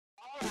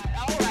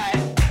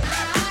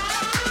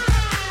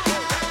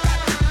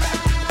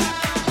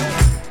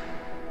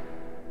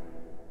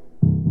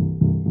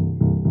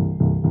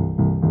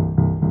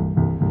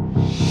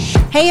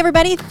Hey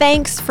everybody,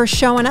 thanks for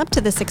showing up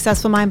to the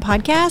Successful Mind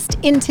podcast.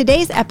 In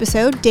today's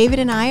episode, David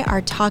and I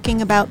are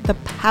talking about the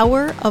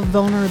power of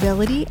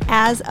vulnerability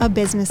as a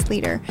business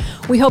leader.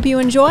 We hope you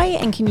enjoy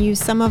and can use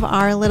some of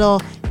our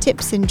little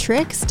tips and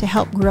tricks to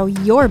help grow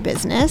your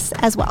business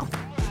as well.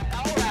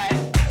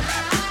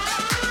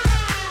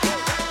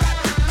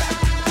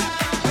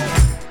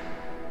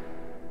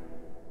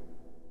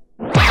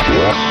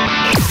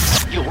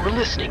 You're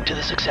listening to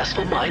the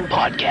Successful Mind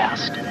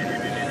podcast.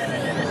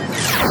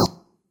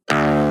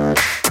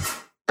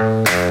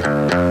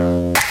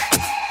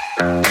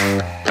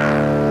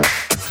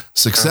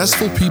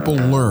 Successful people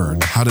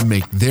learn how to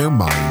make their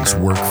minds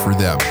work for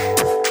them.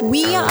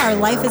 We are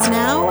Life is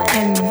Now,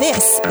 and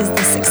this is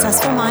the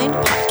Successful Mind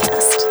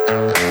podcast.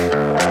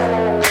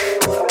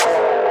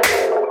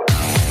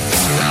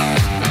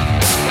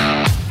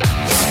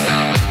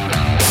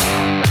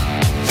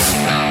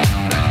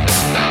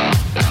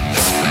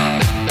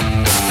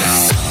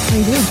 How are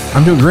you doing?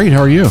 I'm doing great. How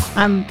are you?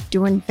 I'm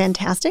doing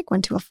fantastic.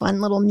 Went to a fun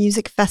little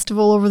music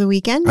festival over the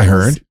weekend. I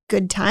heard.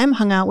 Good time.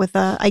 Hung out with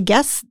I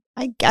guess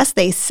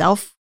they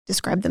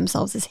self-describe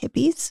themselves as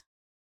hippies.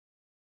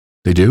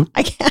 They do?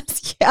 I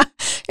guess, yeah.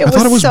 I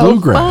thought it was so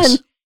bluegrass.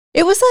 Fun.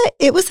 It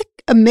was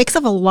a mix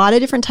of a lot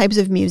of different types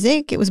of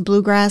music. It was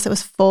bluegrass. It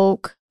was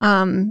folk.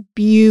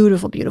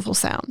 Beautiful, beautiful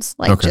sounds.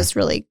 Just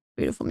really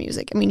beautiful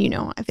music. I mean, you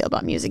know how I feel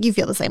about music. You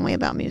feel the same way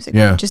about music.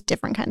 Yeah. Just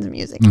different kinds of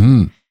music.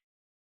 Mm-hmm.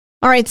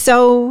 All right.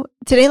 So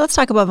today let's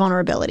talk about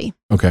vulnerability.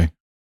 Okay.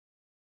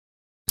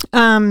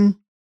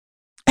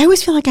 I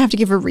always feel like I have to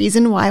give a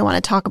reason why I want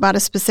to talk about a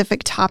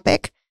specific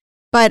topic,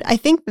 but I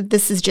think that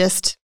this is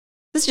just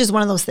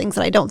one of those things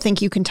that I don't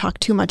think you can talk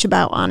too much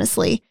about,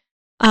 honestly,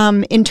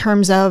 in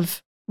terms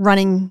of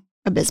running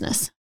a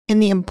business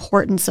and the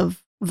importance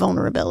of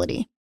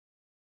vulnerability.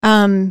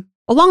 A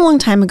long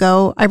time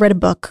ago, I read a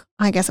book.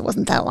 I guess it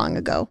wasn't that long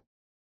ago,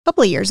 a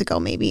couple of years ago,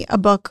 maybe, a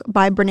book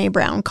by Brene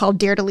Brown called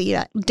Dare to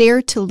Lead.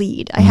 Dare to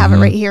Lead. I have it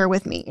right here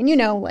with me. And you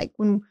know, like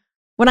when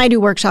I do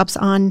workshops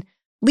on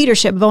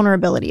leadership,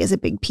 vulnerability is a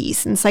big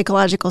piece, and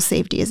psychological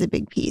safety is a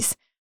big piece.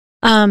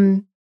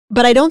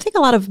 But I don't think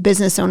a lot of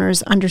business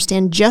owners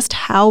understand just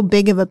how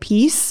big of a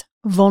piece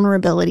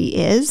vulnerability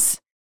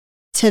is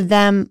to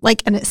them,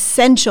 like an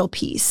essential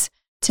piece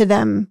to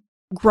them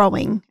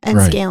growing and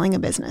scaling a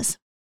business.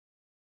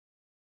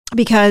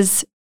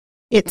 Because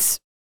it's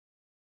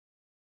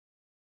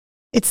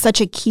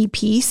such a key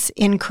piece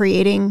in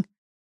creating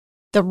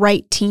the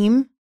right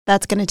team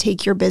that's going to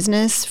take your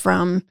business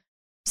from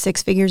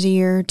 6 figures a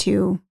year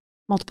to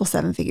multiple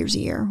 7 figures a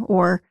year,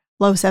 or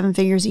low 7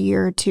 figures a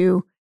year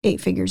to 8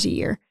 figures a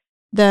year.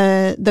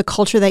 The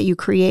culture that you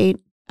create,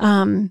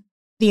 the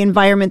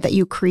environment that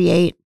you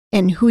create,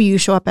 and who you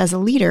show up as a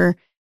leader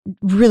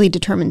really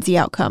determines the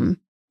outcome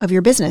of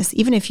your business.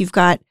 Even if you've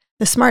got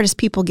the smartest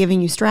people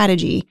giving you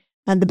strategy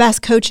and the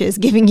best coaches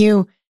giving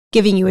you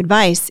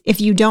advice,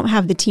 if you don't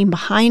have the team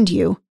behind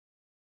you,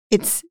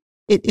 it's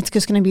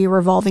just going to be a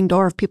revolving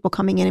door of people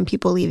coming in and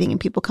people leaving and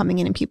people coming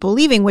in and people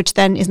leaving, which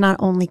then is not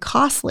only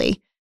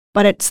costly,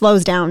 but it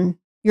slows down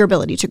your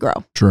ability to grow.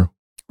 True.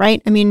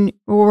 Right? I mean,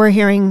 we're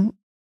hearing,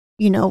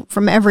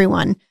 from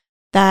everyone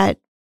that,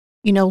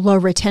 low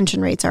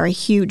retention rates are a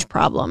huge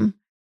problem.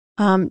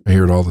 I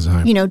hear it all the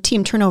time.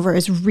 Team turnover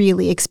is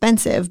really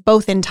expensive,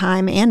 both in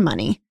time and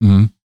money.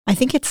 Mm-hmm. I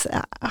think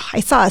I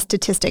saw a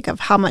statistic of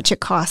how much it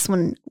costs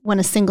when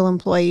a single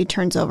employee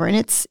turns over, and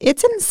it's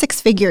in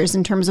 6 figures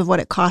in terms of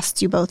what it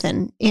costs you both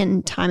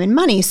in time and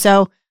money.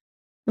 So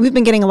we've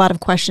been getting a lot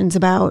of questions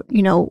about,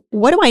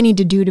 what do I need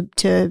to do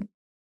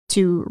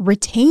to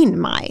retain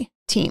my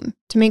team,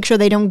 to make sure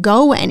they don't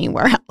go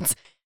anywhere else,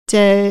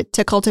 to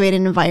cultivate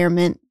an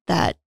environment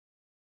that,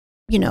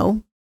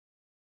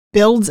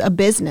 builds a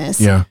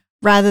business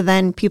rather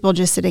than people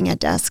just sitting at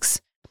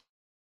desks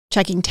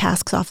checking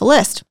tasks off a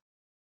list.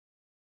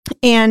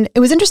 And it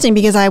was interesting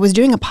because I was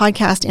doing a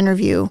podcast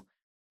interview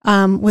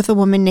with a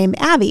woman named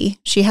Abby.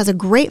 She has a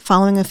great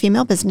following of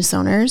female business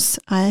owners.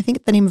 I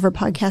think the name of her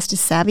podcast is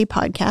Savvy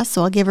Podcast,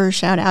 so I'll give her a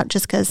shout out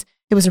just because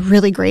it was a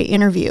really great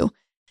interview.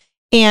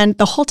 And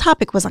the whole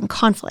topic was on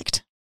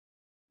conflict,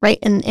 right?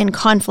 And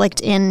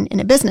conflict in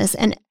a business.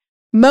 And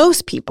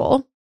most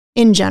people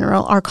in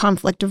general are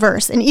conflict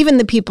averse. And even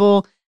the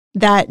people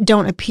that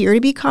don't appear to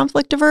be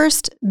conflict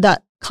averse,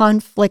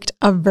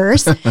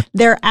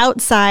 their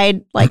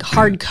outside like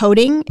hard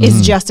coding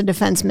is just a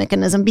defense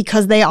mechanism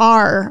because they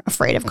are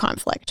afraid of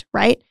conflict,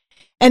 right?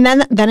 And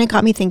then it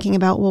got me thinking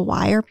about, well,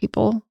 why are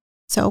people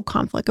so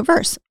conflict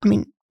averse? I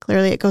mean,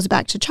 clearly it goes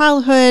back to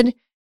childhood.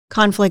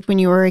 Conflict when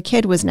you were a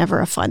kid was never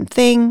a fun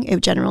thing.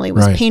 It generally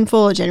was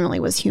painful. It generally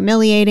was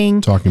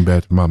humiliating. Talking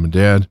bad to mom and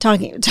dad.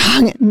 Talking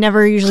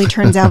never usually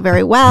turns out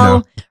very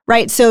well,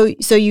 right? So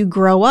you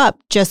grow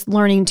up just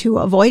learning to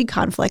avoid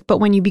conflict, but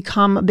when you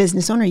become a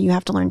business owner, you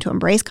have to learn to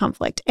embrace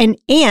conflict,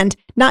 and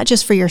not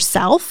just for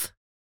yourself,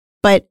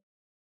 but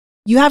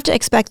you have to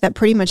expect that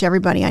pretty much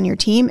everybody on your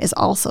team is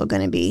also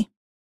going to be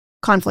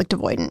conflict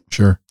avoidant.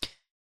 Sure.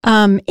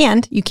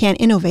 And you can't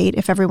innovate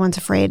if everyone's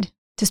afraid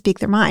to speak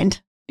their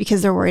mind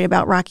because they're worried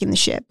about rocking the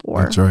ship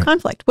or That's right.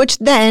 conflict, which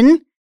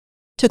then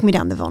took me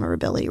down the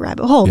vulnerability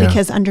rabbit hole Yeah.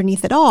 because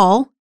underneath it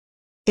all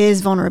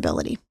is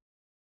vulnerability.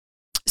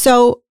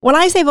 So when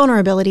I say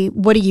vulnerability,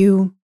 what do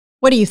you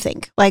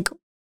think? Like,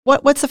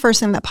 what's the first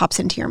thing that pops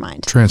into your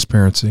mind?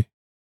 Transparency.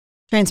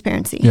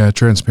 Transparency. Yeah,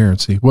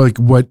 transparency. Well,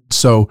 like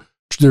so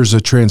there's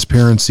a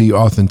transparency,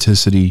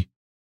 authenticity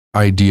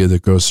idea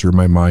that goes through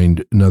my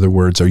mind. In other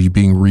words, are you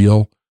being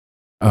real?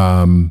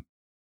 And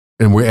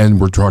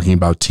we're talking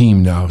about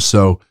team now.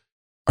 So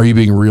are you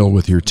being real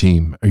with your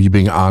team? Are you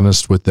being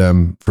honest with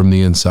them from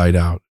the inside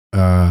out?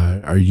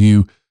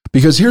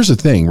 Because here's the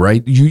thing,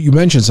 right? You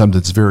mentioned something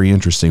that's very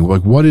interesting.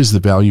 Like, what is the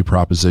value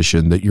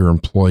proposition that your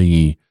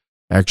employee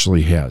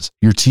actually has?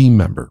 Your team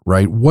member,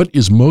 right? What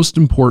is most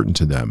important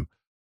to them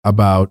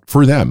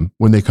for them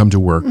when they come to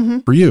work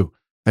for you?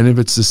 And if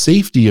it's the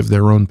safety of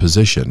their own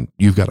position,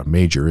 you've got a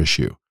major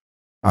issue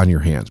on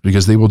your hands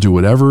because they will do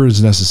whatever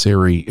is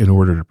necessary in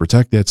order to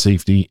protect that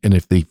safety. And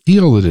if they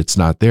feel that it's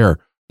not there,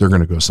 they're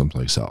going to go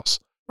someplace else.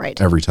 Right.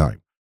 Every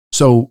time.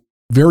 So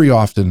very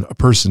often a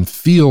person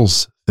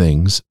feels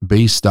things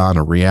based on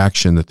a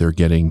reaction that they're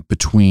getting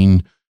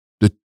between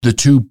the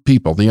two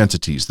people, the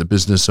entities, the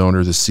business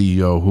owner, the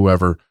CEO,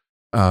 whoever,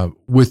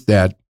 with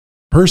that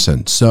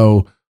person.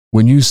 So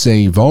when you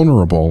say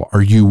vulnerable,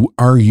 are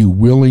you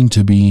willing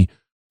to be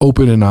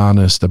open and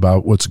honest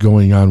about what's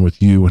going on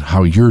with you and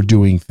how you're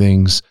doing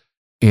things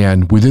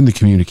and within the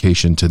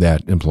communication to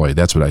that employee?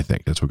 That's what I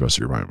think. That's what goes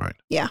through my mind.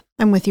 Yeah,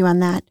 I'm with you on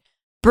that.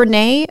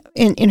 Brene,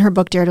 in her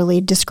book Dare to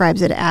Lead,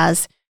 describes it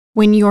as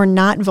when you're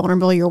not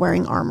vulnerable, you're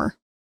wearing armor.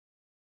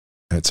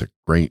 That's a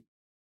great.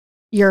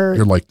 You're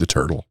like the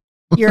turtle.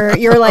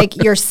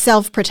 you're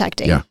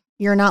self-protecting. Yeah.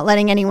 You're not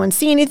letting anyone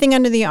see anything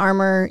under the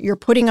armor. You're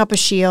putting up a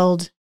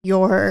shield.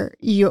 You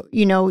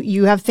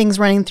have things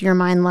running through your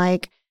mind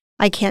like,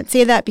 I can't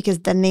say that because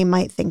then they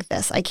might think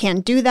this. I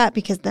can't do that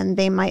because then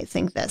they might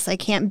think this. I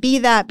can't be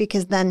that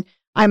because then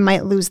I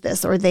might lose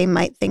this or they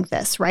might think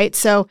this, right?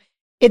 So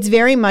it's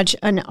very much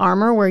an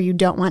armor where you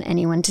don't want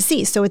anyone to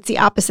see. So it's the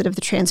opposite of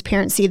the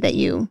transparency that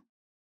you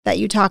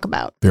talk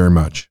about. Very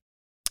much.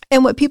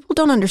 And what people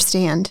don't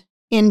understand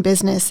in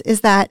business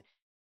is that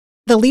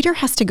the leader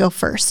has to go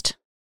first,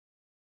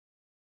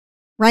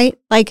 right?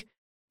 Like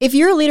if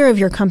you're a leader of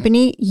your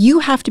company, you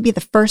have to be the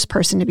first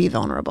person to be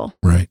vulnerable.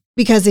 Right.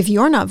 Because if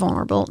you're not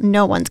vulnerable,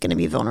 no one's going to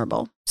be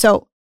vulnerable.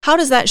 So how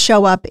does that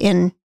show up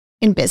in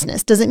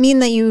business? Does it mean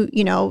that you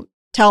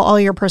tell all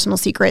your personal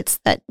secrets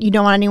that you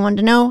don't want anyone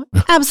to know?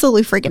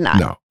 Absolutely freaking not.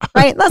 No.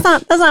 Right? That's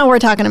not what we're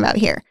talking about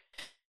here.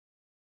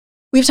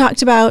 We've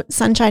talked about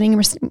sunshining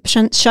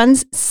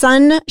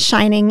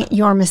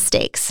your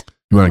mistakes.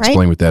 You want to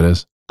explain what that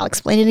is? I'll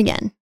explain it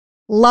again.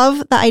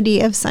 Love the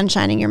idea of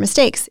sunshining your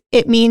mistakes.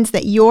 It means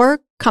that you're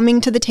coming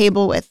to the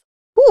table with,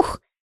 whew,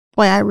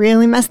 boy, I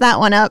really messed that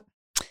one up.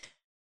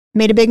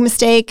 Made a big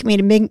mistake,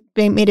 made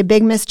a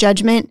big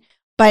misjudgment,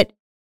 but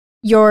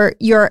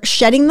you're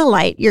shedding the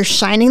light, you're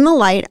shining the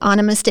light on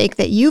a mistake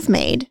that you've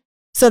made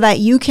so that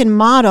you can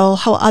model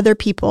how other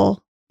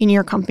people in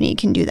your company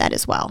can do that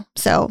as well.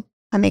 So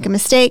I make a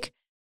mistake,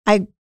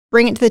 I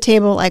bring it to the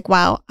table like,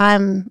 wow,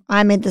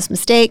 I made this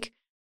mistake.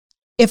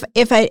 If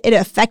it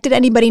affected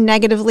anybody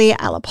negatively,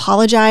 I'll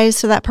apologize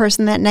to that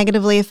person that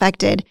negatively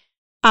affected.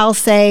 I'll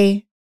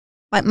say,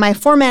 my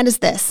format is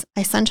this.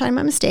 I sunshine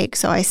my mistake,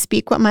 so I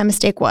speak what my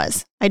mistake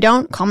was. I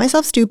don't call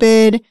myself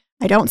stupid.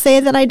 I don't say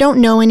that I don't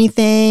know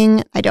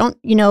anything. I don't,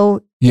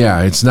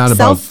 Yeah, it's not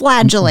about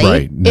self-flagellate.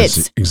 Right.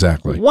 It's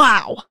exactly.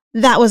 Wow,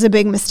 that was a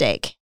big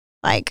mistake.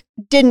 Like,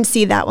 didn't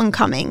see that one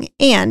coming.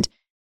 And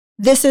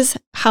this is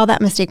how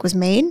that mistake was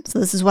made. So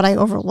this is what I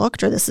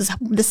overlooked, or this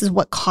is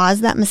what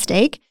caused that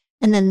mistake.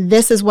 And then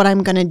this is what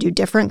I'm going to do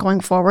different going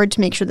forward to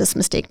make sure this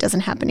mistake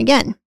doesn't happen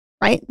again.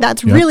 Right?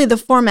 That's really the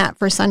format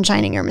for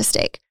sunshining your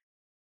mistake.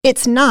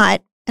 It's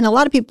not, and a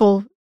lot of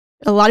people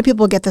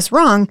get this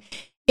wrong.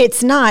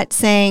 It's not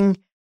saying,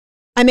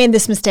 I made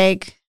this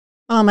mistake.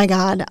 Oh my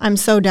God, I'm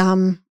so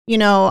dumb.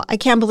 I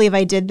can't believe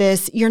I did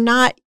this.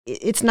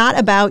 It's not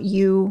about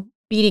you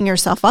beating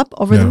yourself up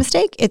over the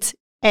mistake. It's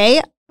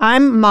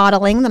I'm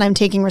modeling that I'm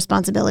taking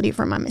responsibility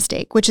for my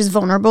mistake, which is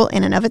vulnerable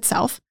in and of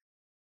itself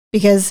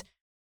because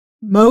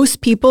most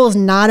people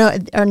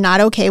are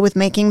not okay with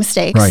making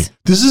mistakes. Right.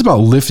 This is about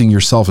lifting your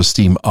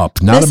self-esteem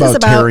up, not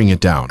about tearing it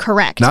down.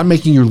 Correct. Not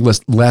making you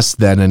less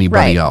than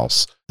anybody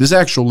else. This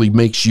actually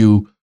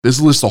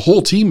this lifts the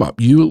whole team up.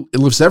 It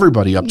lifts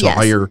everybody up to a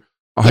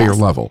higher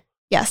level.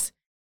 Yes.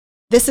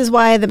 This is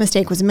why the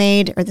mistake was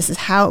made, or this is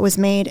how it was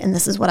made, and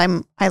this is what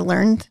I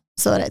learned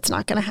so that it's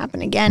not going to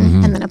happen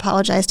again, and then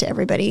apologize to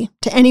everybody,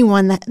 to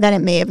anyone that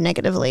it may have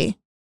negatively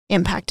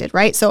impacted,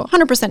 right? So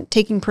 100%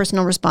 taking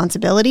personal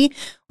responsibility,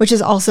 which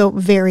is also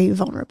very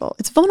vulnerable.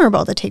 It's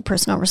vulnerable to take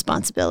personal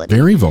responsibility.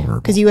 Very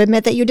vulnerable. Because you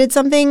admit that you did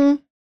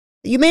something,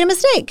 you made a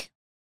mistake.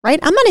 right?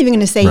 I'm not even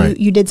going to say Right.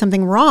 you did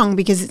something wrong,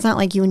 because it's not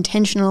like you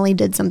intentionally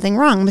did something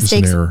wrong. Just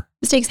an error.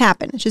 Mistakes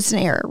happen. It's just an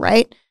error,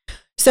 right?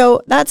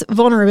 So that's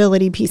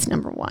vulnerability piece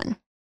number one.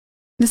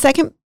 The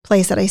second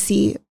place that I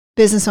see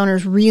business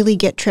owners really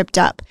get tripped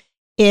up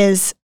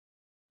is,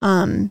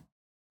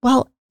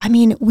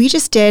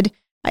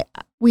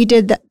 we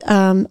did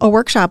a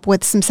workshop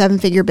with some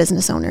 7-figure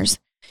business owners,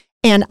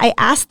 and I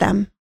asked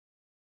them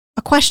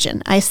a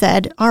question. I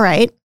said, all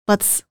right,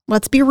 let's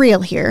be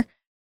real here.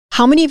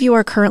 How many of you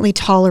are currently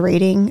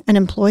tolerating an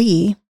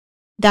employee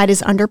that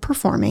is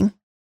underperforming,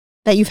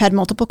 that you've had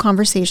multiple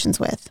conversations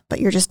with,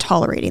 but you're just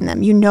tolerating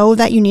them? You know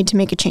that you need to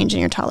make a change and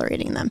you're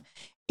tolerating them.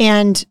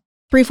 And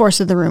 3/4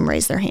 of the room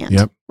raised their hand,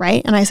 Yep.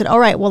 right? And I said, all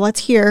right, well,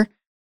 let's hear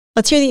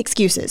the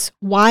excuses.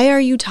 Why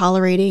are you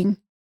tolerating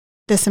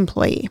this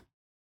employee?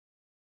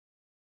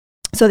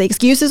 So the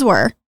excuses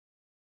were,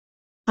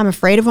 I'm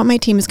afraid of what my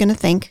team is going to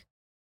think.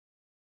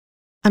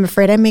 I'm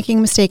afraid I'm making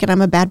a mistake and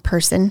I'm a bad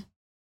person.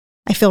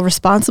 I feel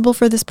responsible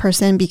for this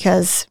person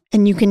because,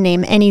 and you can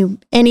name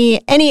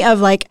any of,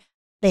 like,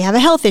 they have a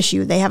health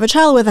issue, they have a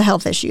child with a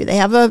health issue, they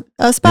have a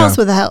spouse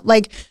with a health,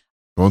 like,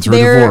 Going through a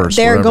divorce.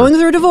 They're whatever. going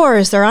through a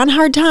divorce. They're on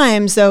hard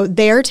times. So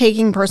they're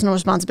taking personal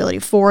responsibility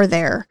for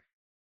their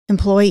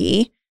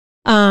employee.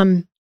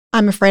 I'm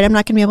afraid I'm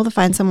not going to be able to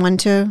find someone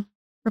to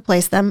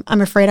replace them.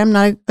 I'm afraid I'm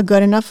not a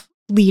good enough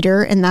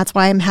leader, and that's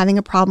why I'm having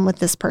a problem with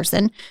this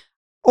person.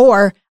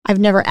 Or I've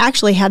never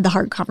actually had the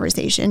hard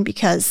conversation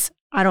because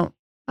I don't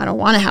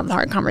want to have the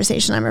hard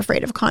conversation. I'm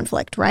afraid of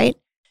conflict, right?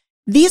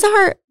 These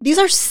are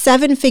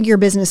 7-figure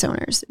business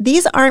owners.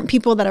 These aren't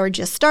people that are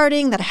just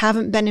starting, that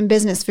haven't been in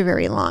business for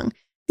very long.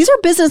 These are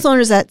business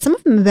owners that some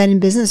of them have been in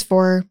business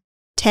for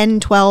 10,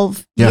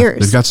 12 years.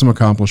 They've got some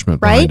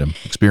accomplishment Right? behind them,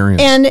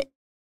 experience.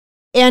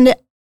 And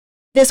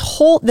this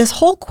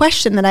whole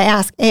question that I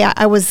asked,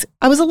 I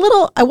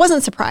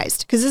wasn't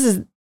surprised, because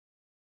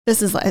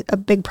this is a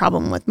big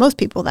problem with most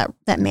people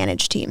that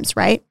manage teams,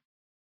 right?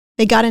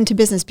 They got into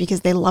business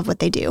because they love what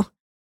they do,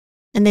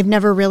 and they've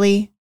never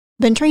really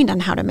been trained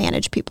on how to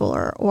manage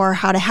people or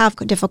how to have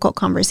difficult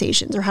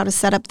conversations or how to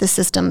set up the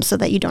system so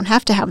that you don't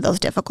have to have those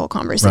difficult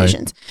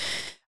conversations.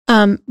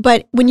 Right.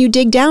 But when you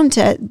dig down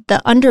to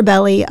the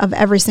underbelly of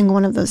every single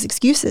one of those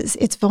excuses,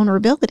 it's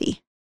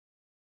vulnerability.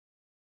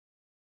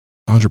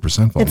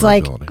 100% vulnerability.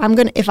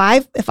 It's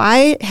like, if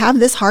I have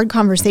this hard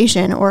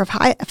conversation, or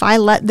if I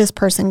let this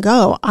person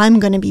go, I'm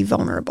going to be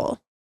vulnerable.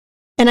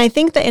 And I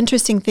think the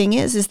interesting thing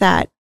is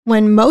that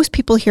when most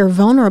people hear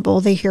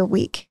vulnerable, they hear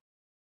weak.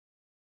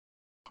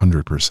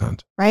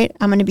 100%. Right?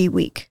 I'm going to be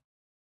weak.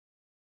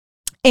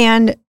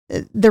 And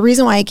the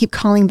reason why I keep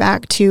calling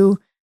back to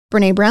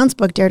Brene Brown's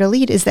book, Dare to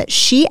Lead, is that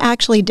she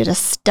actually did a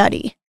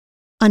study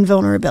on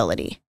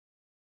vulnerability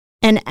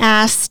and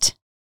asked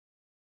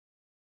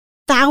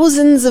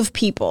thousands of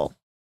people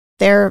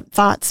their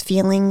thoughts,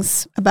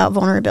 feelings about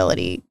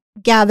vulnerability,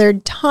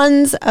 gathered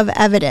tons of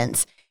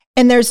evidence,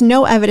 and there's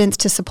no evidence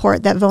to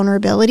support that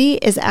vulnerability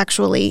is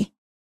actually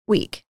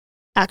weak.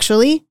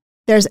 Actually,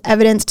 there's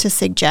evidence to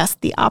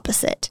suggest the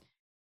opposite,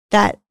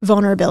 that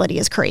vulnerability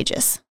is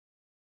courageous.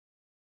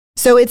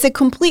 So it's a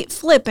complete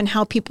flip in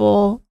how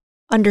people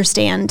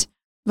understand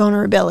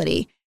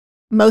vulnerability.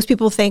 Most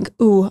people think,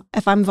 ooh,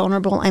 if I'm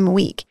vulnerable, I'm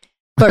weak.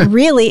 But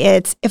really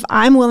it's, if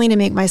I'm willing to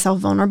make myself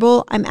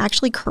vulnerable, I'm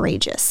actually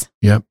courageous.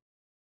 Yep.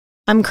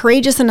 I'm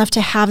courageous enough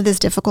to have this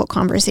difficult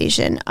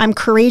conversation. I'm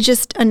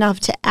courageous enough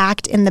to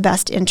act in the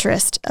best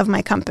interest of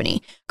my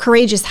company.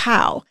 Courageous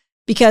how?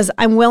 Because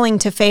I'm willing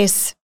to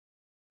face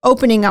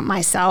opening up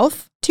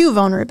myself to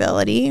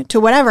vulnerability, to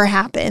whatever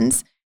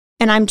happens,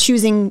 and I'm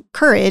choosing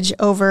courage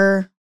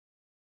over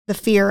the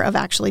fear of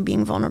actually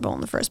being vulnerable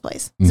in the first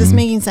place. Is this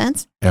making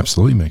sense?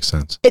 Absolutely makes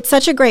sense. It's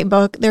such a great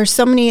book. There's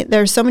so many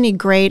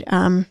great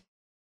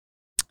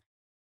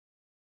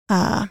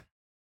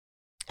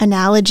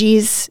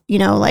analogies. You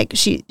know, like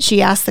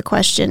she asked the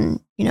question,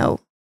 you know,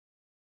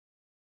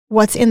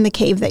 what's in the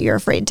cave that you're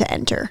afraid to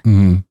enter?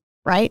 Mm-hmm.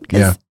 Right?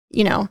 Because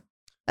you know,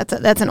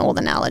 that's an old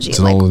analogy. It's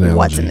an like old analogy.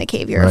 What's in the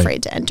cave you're Right.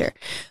 afraid to enter.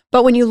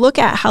 But when you look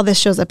at how this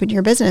shows up in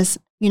your business,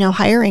 you know,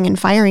 hiring and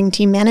firing,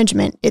 team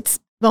management, it's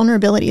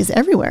vulnerability is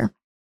everywhere.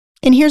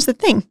 And here's the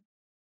thing.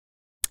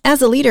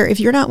 As a leader,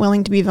 if you're not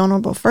willing to be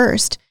vulnerable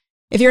first,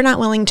 if you're not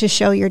willing to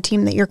show your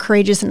team that you're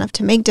courageous enough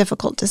to make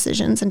difficult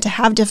decisions and to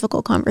have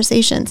difficult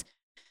conversations,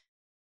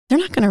 they're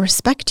not going to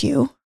respect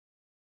you.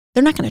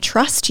 They're not going to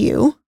trust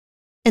you.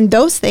 And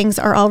those things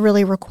are all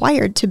really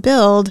required to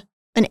build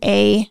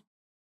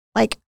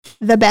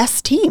the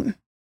best team.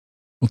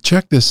 Well,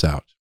 check this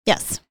out.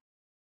 Yes.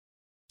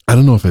 I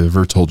don't know if I've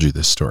ever told you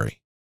this story.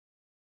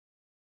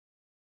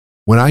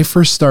 When I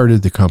first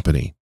started the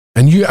company,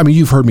 and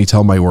you've heard me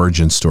tell my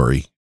origin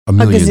story a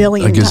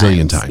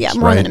gazillion times. Yeah,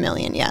 more right? than a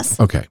million, yes.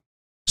 Okay.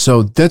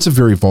 So that's a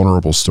very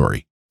vulnerable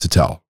story to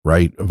tell,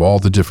 right? Of all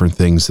the different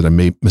things that I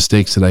made,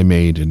 mistakes that I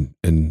made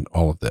and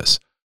all of this.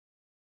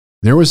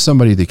 There was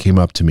somebody that came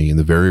up to me in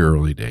the very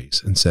early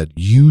days and said,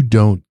 you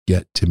don't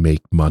get to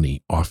make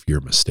money off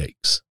your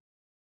mistakes.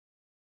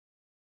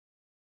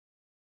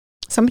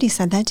 Somebody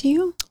said that to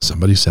you?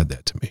 Somebody said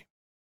that to me.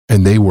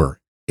 And they were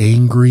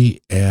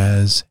angry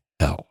as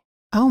hell.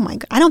 Oh my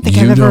God. I don't think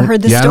I've ever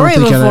heard this story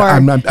before.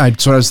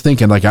 That's what I was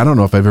thinking. Like, I don't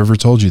know if I've ever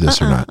told you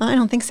this or not. I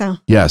don't think so.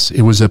 Yes.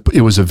 It was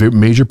a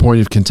major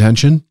point of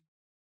contention.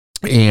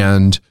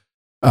 And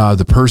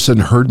the person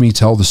heard me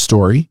tell the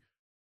story.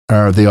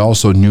 They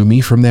also knew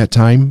me from that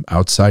time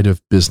outside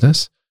of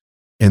business.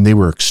 And they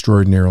were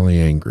extraordinarily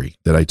angry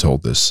that I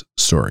told this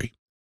story.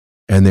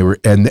 And they were,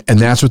 and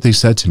that's what they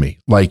said to me.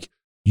 Like,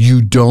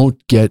 you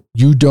don't get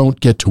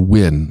to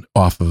win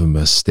off of a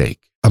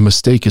mistake. A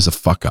mistake is a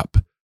fuck up.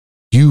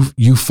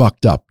 You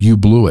fucked up. You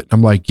blew it.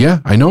 I'm like, yeah,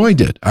 I know I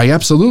did. I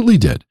absolutely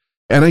did.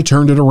 And I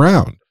turned it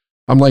around.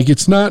 I'm like,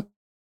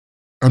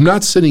 I'm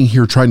not sitting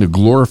here trying to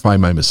glorify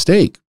my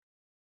mistake.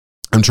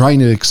 I'm trying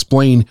to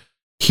explain,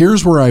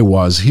 here's where I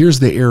was. Here's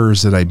the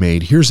errors that I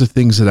made. Here's the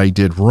things that I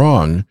did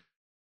wrong.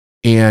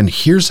 And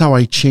here's how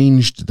I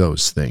changed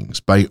those things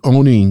by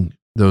owning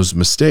those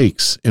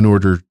mistakes in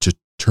order to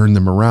turn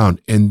them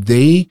around. And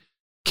they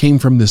came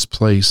from this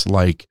place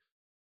like,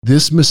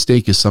 this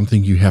mistake is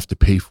something you have to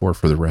pay for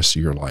the rest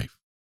of your life.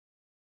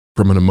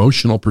 From an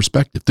emotional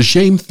perspective, the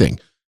shame thing.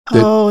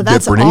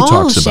 That's Brene all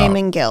talks shame about.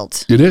 and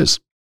guilt. It is.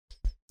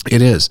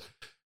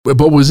 But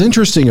what was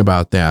interesting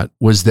about that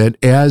was that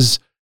as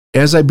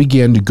I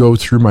began to go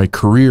through my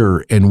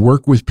career and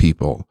work with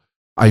people,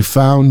 I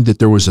found that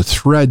there was a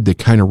thread that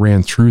kind of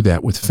ran through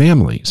that with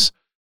families.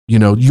 You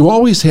know, you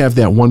always have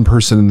that one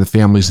person in the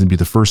families and be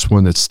the first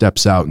one that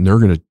steps out and they're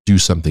going to do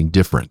something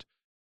different.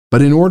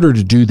 But in order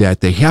to do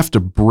that, they have to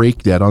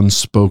break that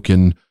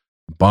unspoken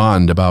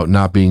bond about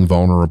not being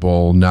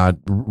vulnerable, not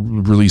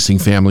releasing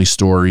family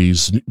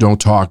stories, don't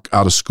talk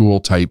out of school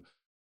type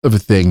of a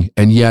thing.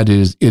 And yet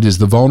it is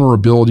the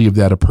vulnerability of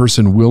that, a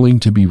person willing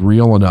to be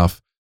real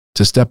enough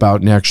to step out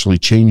and actually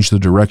change the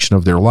direction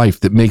of their life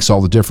that makes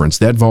all the difference.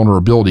 That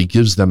vulnerability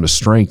gives them the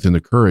strength and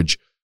the courage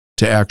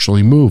to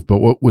actually move. But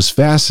what was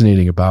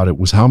fascinating about it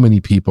was how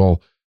many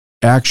people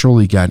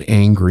actually got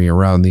angry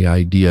around the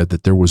idea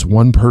that there was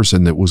one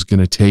person that was going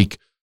to take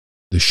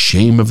the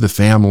shame of the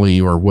family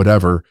or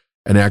whatever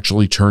and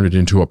actually turn it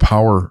into a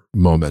power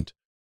moment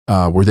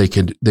where they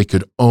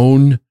could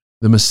own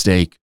the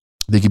mistake,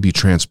 they could be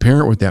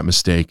transparent with that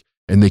mistake,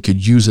 and they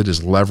could use it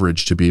as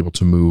leverage to be able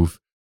to move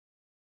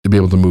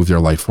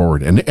their life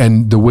forward.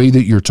 And the way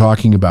that you're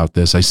talking about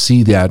this, I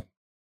see that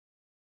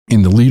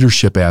in the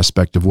leadership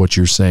aspect of what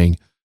you're saying.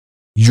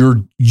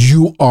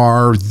 You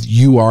are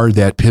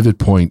that pivot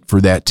point for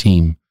that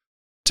team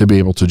to be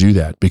able to do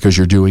that because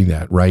you're doing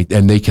that, right?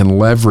 And they could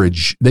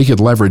leverage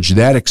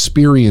that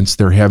experience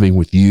they're having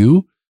with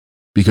you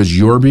because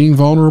you're being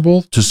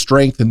vulnerable to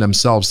strengthen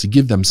themselves, to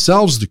give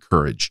themselves the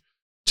courage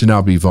to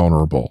now be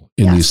vulnerable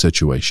in these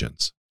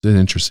situations. It's an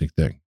interesting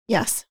thing.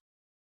 Yes.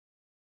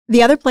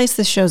 The other place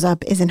this shows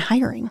up is in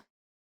hiring.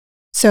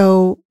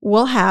 So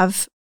we'll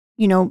have,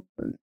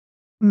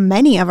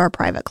 many of our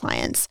private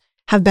clients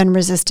have been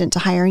resistant to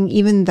hiring,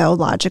 even though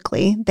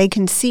logically they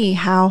can see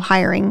how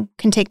hiring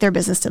can take their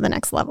business to the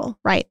next level,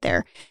 right?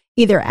 They're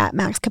either at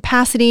max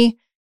capacity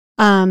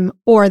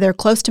or they're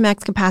close to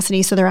max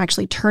capacity. So they're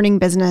actually turning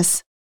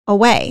business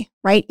away,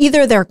 right?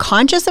 Either they're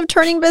conscious of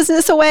turning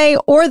business away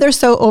or they're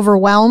so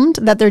overwhelmed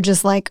that they're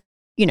just like,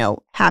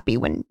 happy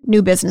when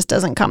new business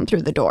doesn't come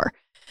through the door.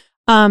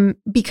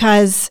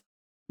 Because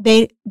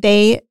they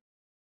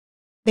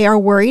are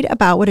worried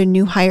about what a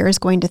new hire is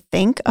going to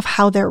think of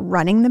how they're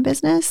running the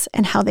business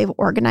and how they've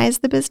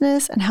organized the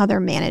business and how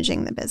they're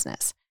managing the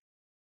business.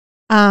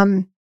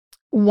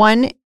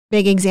 One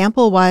big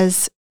example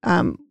was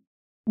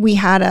we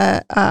had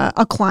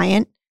a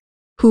client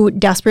who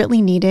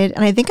desperately needed,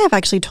 and I think I've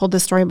actually told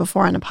this story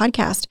before on a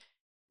podcast,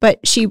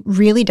 but she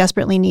really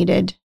desperately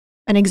needed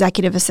an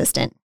executive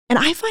assistant. And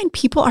I find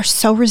people are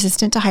so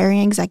resistant to hiring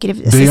an executive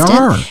assistant. They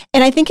are.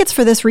 And I think it's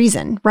for this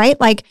reason, right?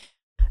 Like,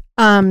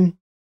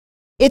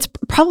 it's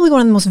probably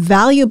one of the most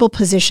valuable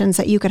positions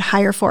that you could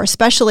hire for,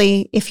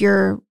 especially if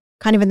you're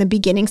kind of in the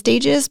beginning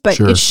stages, but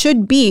Sure. It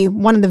should be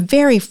one of the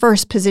very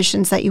first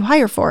positions that you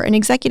hire for, an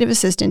executive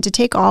assistant to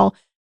take all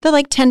the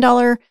like $10,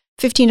 $15,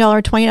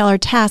 $20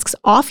 tasks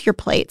off your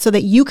plate so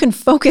that you can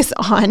focus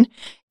on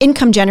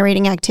income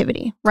generating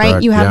activity, right?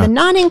 Correct, You have yeah. the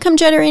non-income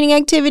generating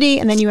activity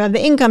and then you have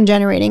the income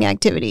generating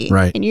activity.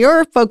 Right. And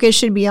your focus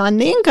should be on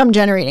the income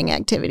generating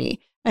activity.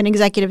 An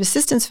executive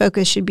assistant's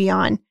focus should be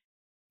on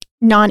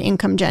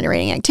non-income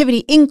generating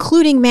activity,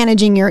 including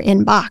managing your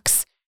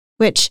inbox,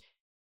 which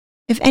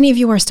if any of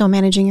you are still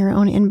managing your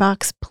own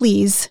inbox,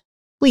 please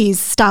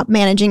stop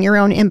managing your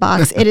own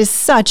inbox. It is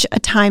such a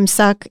time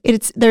suck.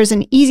 There's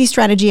an easy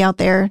strategy out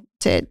there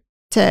to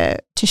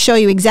show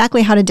you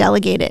exactly how to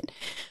delegate it.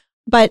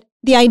 But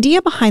the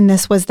idea behind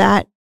this was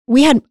that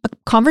we had a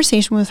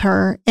conversation with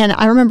her, and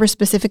I remember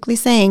specifically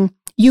saying,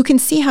 you can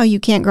see how you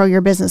can't grow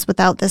your business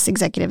without this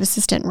executive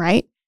assistant,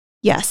 right?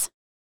 Yes.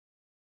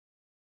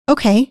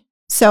 Okay.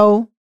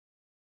 So,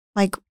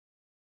 like,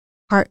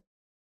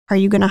 are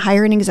you going to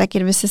hire an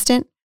executive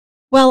assistant?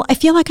 Well, I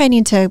feel like I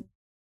need to,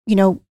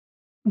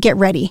 get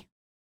ready.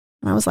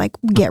 And I was like,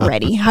 get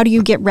ready. How do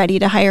you get ready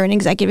to hire an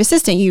executive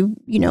assistant?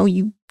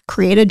 You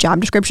create a job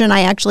description.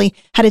 I actually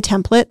had a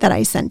template that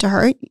I sent to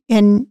her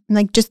and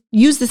like, just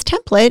use this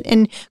template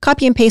and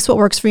copy and paste what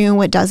works for you and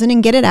what doesn't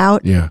and get it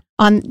out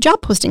on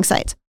job posting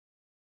sites.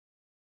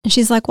 And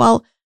she's like,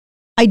 well,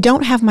 I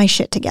don't have my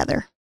shit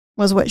together,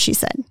 was what she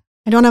said.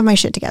 I don't have my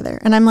shit together.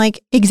 And I'm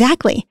like,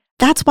 exactly.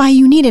 That's why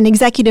you need an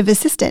executive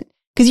assistant,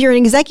 because you're an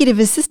executive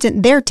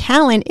assistant. Their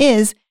talent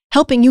is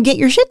helping you get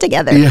your shit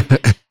together. Yeah.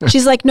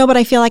 She's like, no, but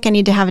I feel like I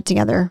need to have it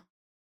together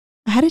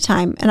ahead of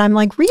time. And I'm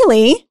like,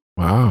 really?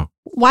 Wow.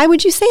 Why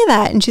would you say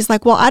that? And she's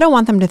like, well, I don't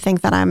want them to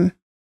think that I'm,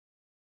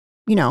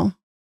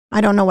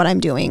 I don't know what I'm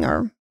doing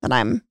or that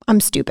I'm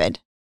stupid.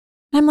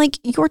 And I'm like,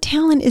 your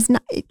talent is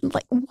not,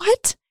 like,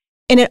 what?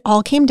 And it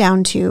all came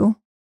down to,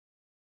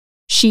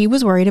 she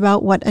was worried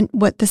about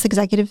what this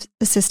executive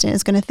assistant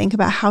is going to think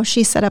about how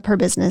she set up her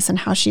business and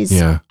how she's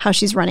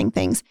running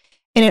things.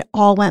 And it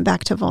all went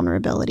back to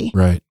vulnerability.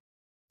 Right.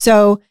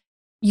 So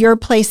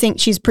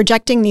she's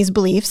projecting these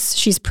beliefs.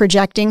 She's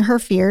projecting her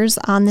fears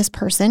on this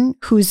person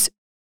whose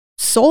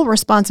sole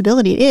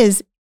responsibility it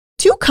is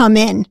to come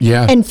in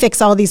and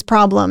fix all these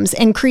problems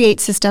and create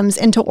systems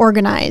and to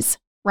organize.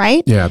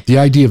 Right. Yeah. The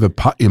idea of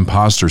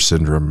imposter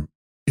syndrome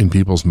in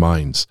people's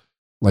minds,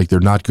 like they're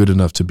not good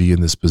enough to be in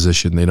this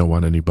position. They don't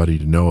want anybody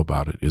to know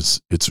about it.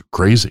 It's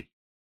crazy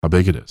how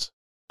big it is.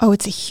 Oh,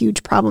 it's a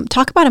huge problem.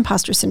 Talk about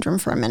imposter syndrome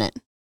for a minute.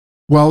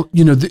 Well,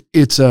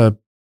 it's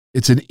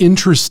an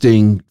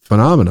interesting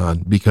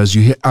phenomenon because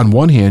on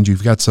one hand,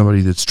 you've got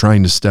somebody that's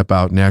trying to step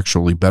out and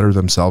actually better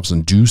themselves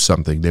and do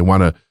something. They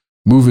want to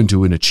move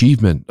into an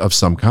achievement of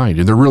some kind,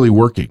 and they're really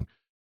working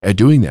at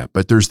doing that.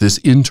 But there's this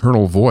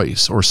internal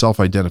voice or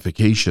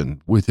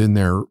self-identification within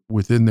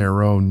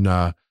their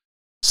own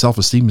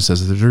self-esteem that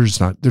says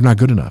that they're not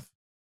good enough.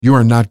 You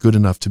are not good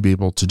enough to be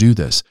able to do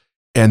this.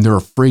 And they're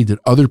afraid that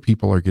other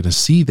people are going to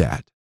see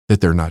that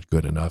they're not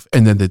good enough,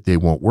 and then that they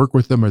won't work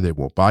with them, or they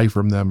won't buy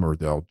from them, or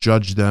they'll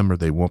judge them, or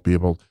they won't be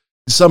able,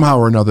 somehow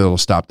or another, it'll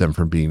stop them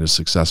from being as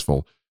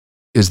successful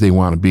as they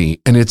want to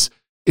be. And it's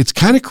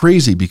kind of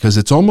crazy because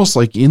it's almost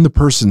like in the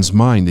person's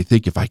mind, they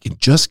think if I can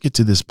just get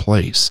to this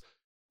place,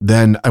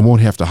 then I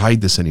won't have to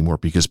hide this anymore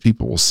because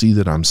people will see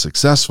that I'm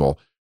successful.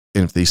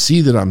 And if they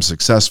see that I'm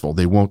successful,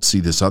 they won't see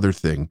this other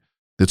thing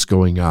that's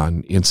going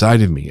on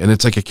inside of me. And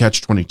it's like a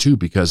catch-22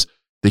 because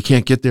they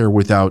can't get there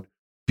without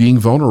being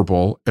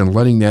vulnerable and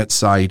letting that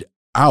side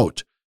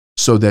out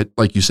so that,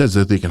 like you said, so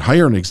that they can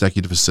hire an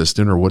executive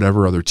assistant or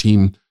whatever other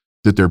team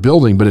that they're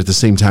building, but at the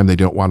same time, they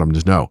don't want them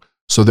to know.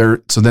 So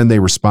then they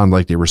respond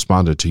like they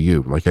responded to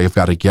you. Like, I've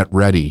got to get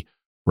ready,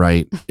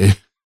 right?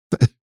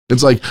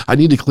 It's like, I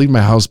need to clean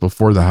my house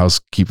before the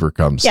housekeeper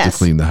comes to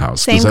clean the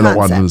house because I don't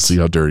want them to see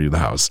how dirty the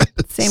house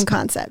is. Same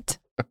concept,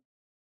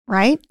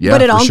 right? Yeah,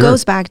 but it all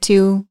goes back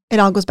to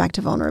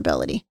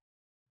vulnerability.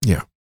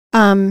 Yeah.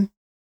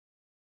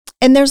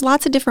 And there's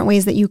lots of different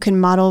ways that you can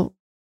model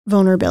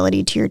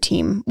vulnerability to your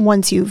team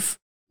once you've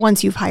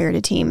hired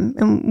a team.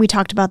 And we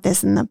talked about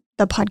this in the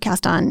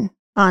podcast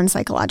on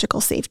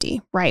psychological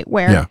safety, right?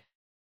 Where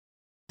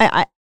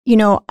I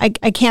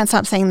can't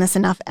stop saying this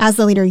enough. As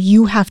the leader,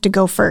 you have to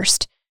go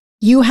first.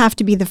 You have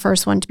to be the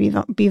first one to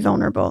be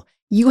vulnerable.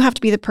 You have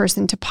to be the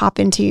person to pop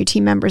into your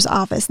team member's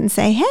office and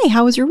say, "Hey,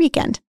 how was your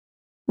weekend?"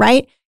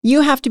 Right?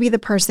 You have to be the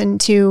person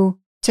to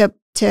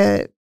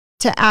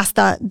ask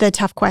the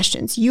tough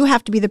questions. You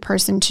have to be the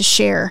person to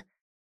share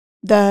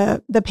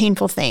the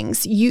painful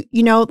things.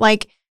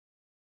 Like,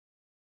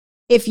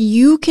 if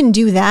you can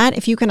do that,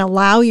 if you can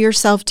allow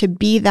yourself to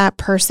be that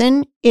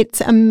person,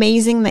 it's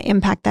amazing the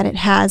impact that it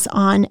has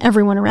on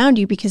everyone around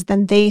you, because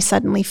then they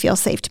suddenly feel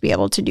safe to be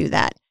able to do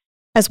that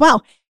as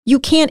well. You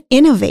can't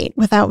innovate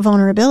without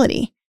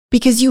vulnerability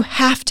because you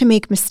have to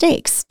make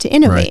mistakes to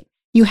innovate. Right.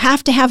 You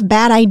have to have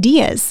bad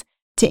ideas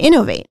to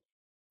innovate.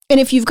 And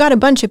if you've got a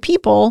bunch of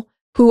people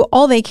who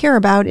all they care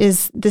about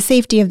is the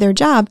safety of their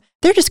job,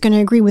 they're just going to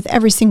agree with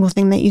every single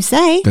thing that you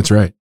say. That's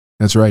right.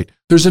 That's right.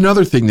 There's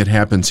another thing that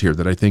happens here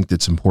that I think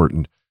that's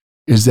important,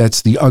 is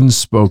that's the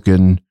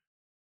unspoken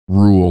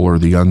rule or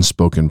the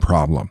unspoken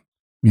problem.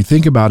 You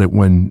think about it,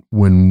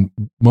 when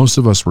most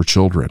of us were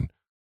children,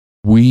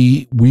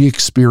 we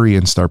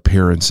experienced our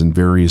parents in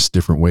various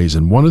different ways.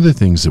 And one of the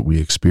things that we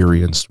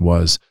experienced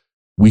was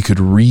we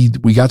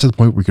got to the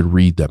point where we could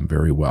read them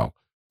very well.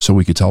 So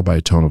we could tell by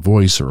a tone of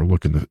voice or a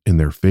look in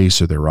their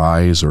face or their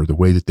eyes or the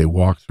way that they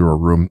walked through a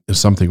room if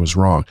something was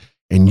wrong.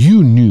 And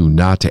you knew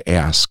not to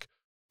ask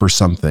for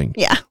something.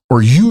 Yeah.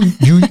 Or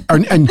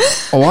and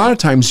a lot of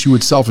times you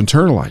would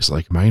self-internalize,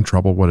 like, am I in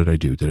trouble? What did I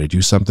do? Did I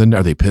do something?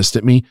 Are they pissed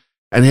at me?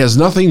 And it has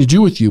nothing to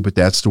do with you, but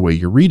that's the way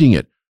you're reading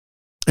it.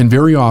 And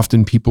very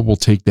often people will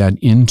take that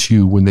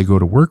into when they go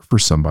to work for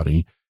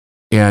somebody,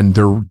 and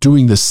they're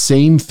doing the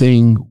same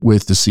thing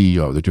with the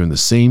CEO. They're doing the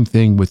same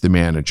thing with the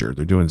manager.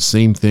 They're doing the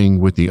same thing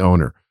with the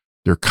owner.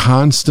 They're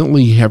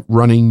constantly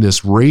running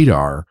this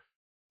radar.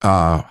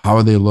 How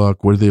do they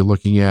look? What are they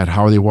looking at?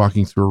 How are they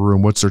walking through a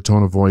room? What's their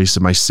tone of voice?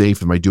 Am I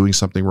safe? Am I doing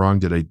something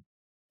wrong?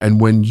 And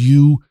when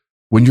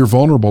you're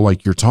vulnerable,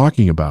 like you're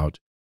talking about,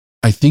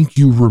 I think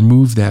you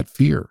remove that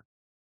fear,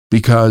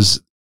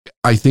 because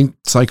I think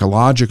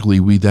psychologically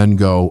we then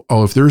go,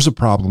 oh, if there's a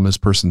problem, this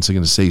person's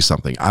going to say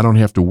something. I don't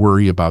have to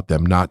worry about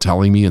them not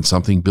telling me and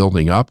something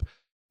building up.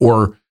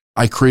 Or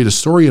I create a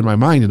story in my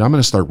mind and I'm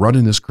going to start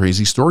running this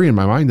crazy story in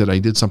my mind that I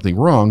did something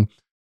wrong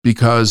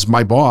because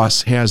my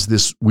boss has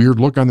this weird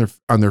look on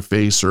their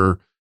face,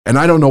 and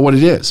I don't know what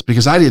it is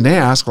because I didn't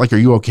ask, like, are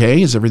you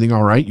okay? Is everything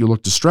all right? You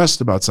look distressed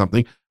about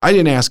something. I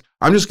didn't ask.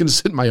 I'm just going to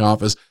sit in my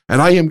office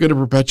and I am going to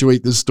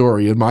perpetuate this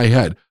story in my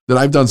head that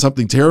I've done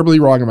something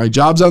terribly wrong and my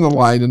job's on the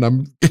line and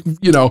I'm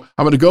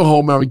going to go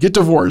home and I'm going to get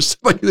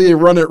divorced. Like they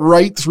run it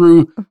right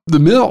through the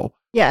mill.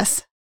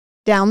 Yes.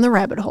 Down the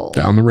rabbit hole.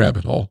 Down the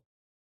rabbit hole.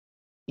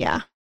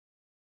 Yeah.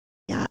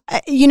 Yeah.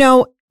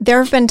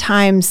 There have been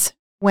times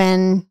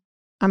when,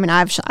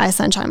 I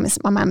sunshine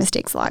my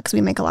mistakes a lot because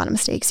we make a lot of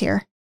mistakes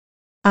here.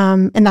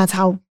 And that's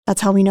how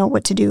we know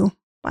what to do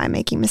by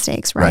making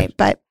mistakes. Right.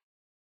 But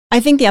I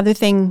think the other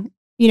thing,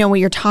 when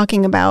you're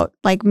talking about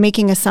like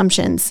making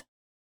assumptions,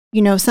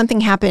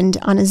 something happened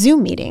on a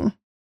Zoom meeting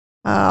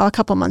a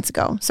couple months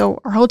ago. So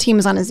our whole team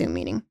was on a Zoom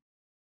meeting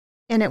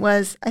and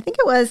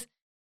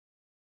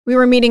we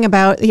were meeting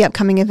about the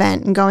upcoming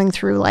event and going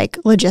through like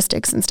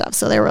logistics and stuff.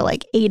 So there were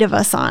like 8 of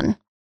us on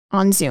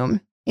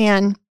Zoom,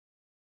 and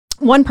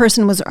one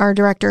person was our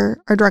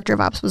director of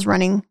ops was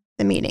running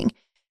the meeting,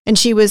 and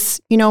she was,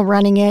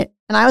 running it,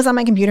 and I was on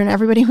my computer and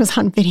everybody was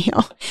on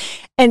video,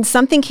 and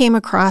something came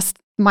across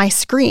my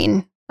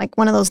screen, like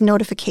one of those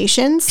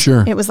notifications.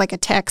 Sure. It was like a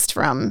text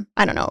from,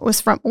 I don't know, it was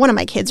from one of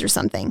my kids or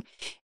something.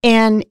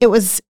 And it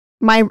was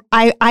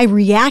I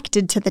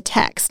reacted to the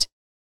text.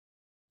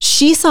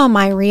 She saw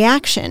my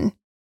reaction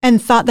and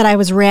thought that I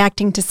was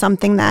reacting to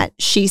something that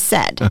she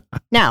said.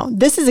 Now,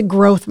 this is a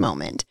growth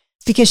moment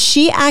because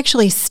she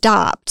actually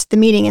stopped the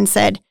meeting and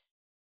said,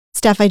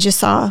 Steph, I just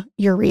saw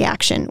your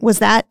reaction. Was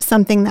that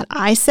something that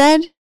I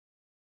said?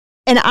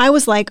 And I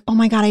was like, oh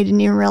my God, I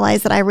didn't even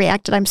realize that I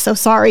reacted. I'm so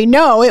sorry.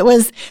 No, it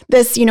was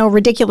this,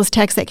 ridiculous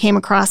text that came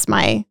across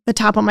the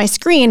top of my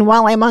screen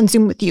while I'm on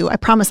Zoom with you. I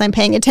promise I'm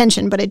paying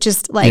attention, but it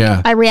just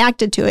I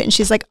reacted to it. And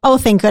she's like, oh,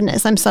 thank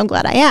goodness. I'm so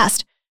glad I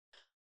asked.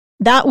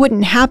 That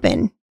wouldn't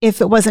happen if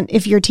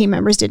your team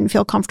members didn't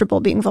feel comfortable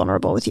being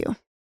vulnerable with you.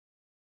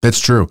 That's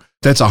true.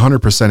 That's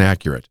 100%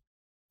 accurate.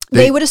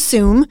 They would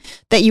assume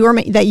that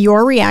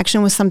your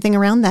reaction was something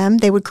around them.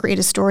 They would create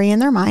a story in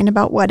their mind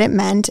about what it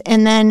meant,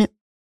 and then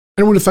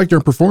it would affect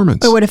their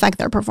performance. It would affect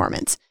their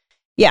performance.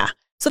 Yeah.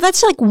 So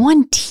that's like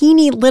one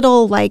teeny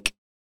little like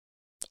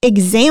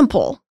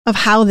example of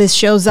how this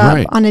shows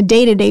up on a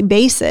day-to-day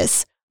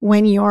basis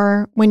when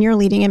you're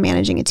leading and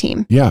managing a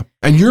team. Yeah.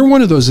 And you're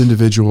one of those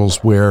individuals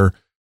where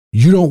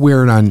you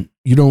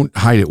don't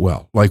hide it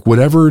well. Like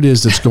whatever it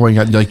is that's going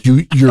on, like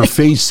your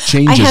face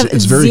changes.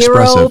 It's very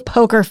expressive. Zero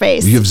poker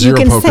face. You have zero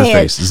poker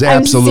face. It's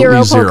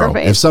absolutely zero.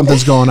 If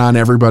something's going on,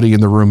 everybody in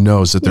the room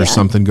knows that there's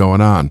something going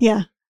on.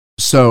 Yeah.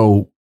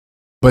 So,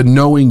 but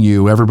knowing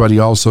you, everybody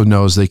also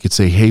knows they could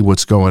say, hey,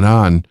 what's going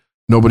on?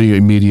 Nobody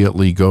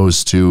immediately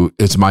goes to,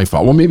 it's my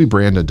fault. Well, maybe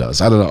Brandon does.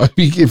 I don't know.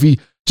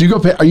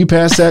 Are you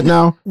past that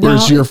now? No, or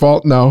is it your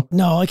fault? No.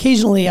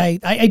 Occasionally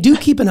I do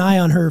keep an eye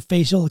on her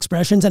facial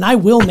expressions, and I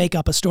will make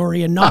up a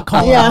story and not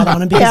call her out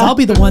on it because I'll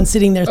be the one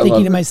sitting there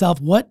thinking to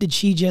myself, what did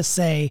she just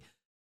say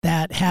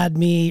that had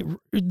me,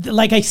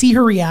 like I see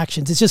her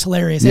reactions. It's just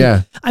hilarious.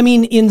 Yeah. And,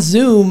 in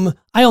Zoom,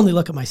 I only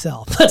look at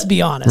myself. Let's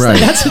be honest.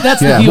 Right. Like, that's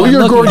the view. Well,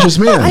 you're a gorgeous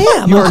man. I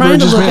am. I'm trying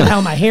to look at how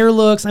my hair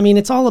looks.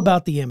 It's all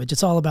about the image.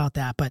 It's all about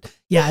that. But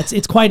yeah,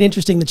 it's quite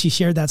interesting that she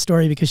shared that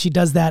story because she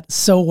does that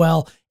so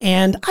well.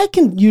 And I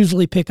can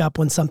usually pick up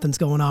when something's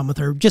going on with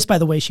her just by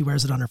the way she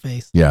wears it on her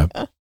face. Yeah.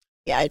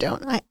 Yeah, I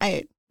don't.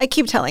 I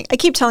keep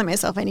telling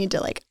myself I need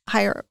to like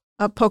hire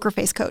a poker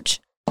face coach.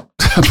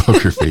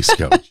 Poker face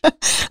coach.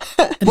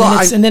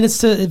 And then it's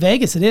to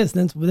Vegas. It is.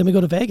 Then we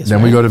go to Vegas.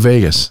 Then we go to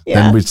Vegas.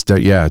 Yeah. Then we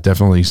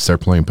definitely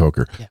start playing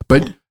poker. Yeah.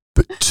 But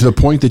to the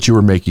point that you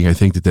were making, I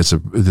think that's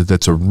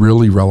a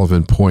really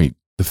relevant point.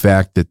 The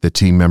fact that the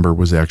team member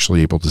was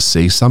actually able to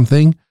say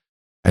something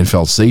and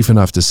felt safe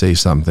enough to say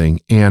something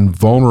and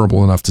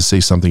vulnerable enough to say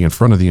something in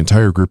front of the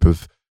entire group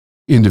of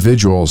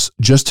individuals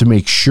just to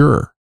make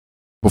sure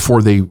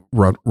before they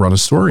run a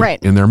story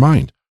in their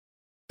mind.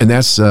 And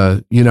that's,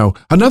 another,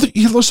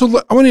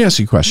 so I want to ask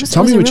you a question.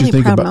 Tell me what you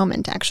think about. It was a really proud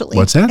moment, actually.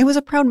 What's that? It was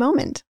a proud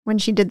moment when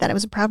she did that. It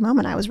was a proud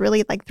moment. I was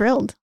really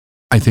thrilled.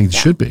 I think it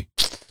should be.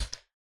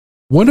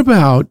 What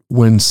about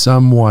when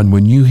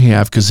you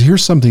have, because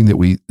here's something that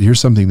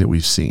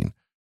we've seen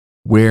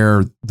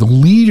where the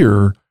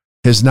leader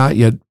has not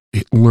yet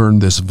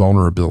learned this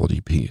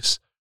vulnerability piece,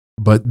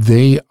 but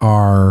they're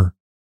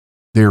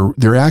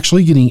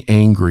actually getting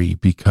angry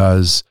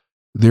because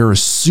they're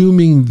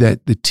assuming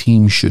that the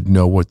team should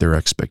know what their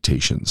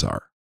expectations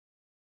are.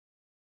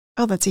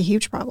 Oh, that's a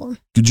huge problem.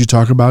 Could you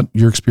talk about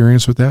your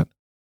experience with that?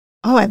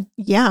 Oh,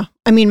 yeah.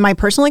 My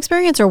personal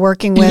experience or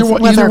working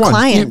with our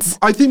clients?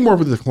 I think more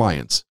with the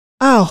clients.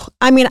 Oh,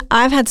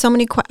 I've had so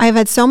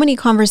many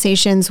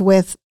conversations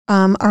with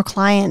our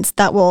clients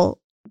that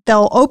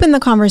they'll open the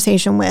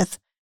conversation with,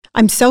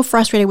 I'm so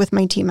frustrated with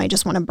my team. I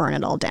just want to burn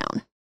it all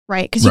down.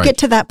 right? Because you get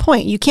to that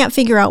point, you can't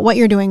figure out what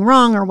you're doing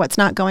wrong or what's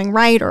not going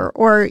right,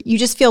 or you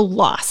just feel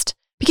lost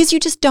because you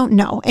just don't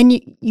know, and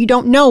you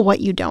don't know what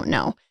you don't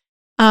know.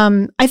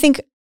 I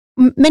think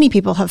many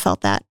people have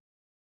felt that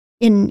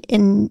in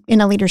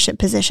a leadership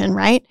position,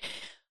 right?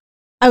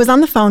 I was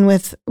on the phone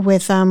with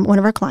one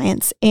of our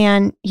clients,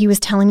 and he was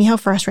telling me how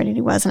frustrated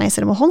he was, and I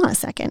said, well, hold on a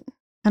second.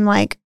 I'm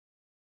like,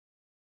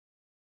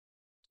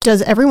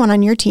 does everyone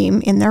on your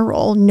team in their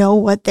role know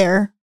what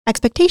their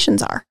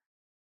expectations are?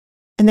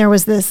 And there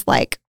was this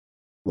like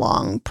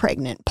long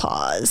pregnant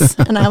pause.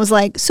 And I was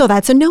like, so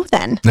that's a no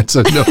then. That's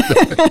a no.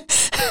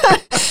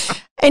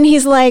 And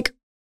he's like,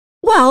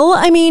 well,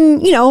 I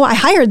mean, I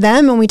hired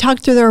them and we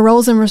talked through their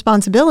roles and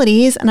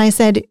responsibilities. And I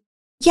said,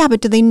 yeah,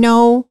 but do they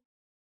know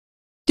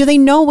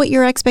what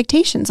your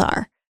expectations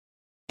are?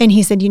 And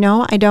he said,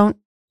 I don't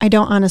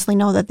honestly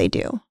know that they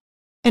do.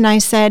 And I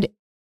said,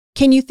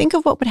 can you think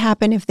of what would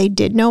happen if they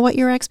did know what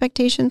your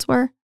expectations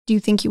were? Do you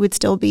think you would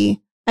still be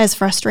as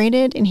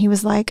frustrated? And he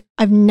was like,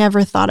 I've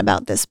never thought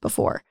about this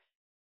before.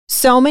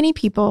 So many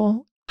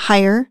people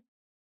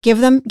give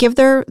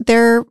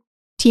their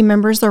team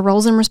members their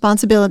roles and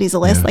responsibilities a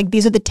list. Yeah. Like,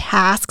 these are the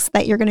tasks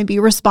that you're going to be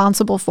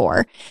responsible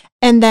for.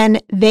 And then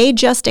they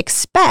just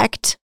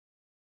expect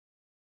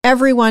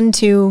everyone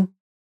to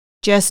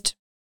just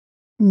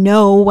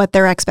know what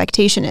their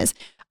expectation is.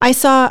 I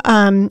saw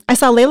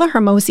Layla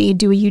Hermosi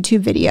do a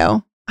YouTube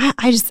video.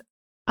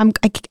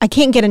 I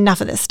can't get enough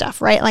of this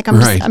stuff, right? Like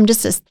I'm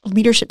just this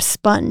leadership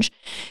sponge.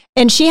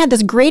 And she had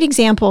this great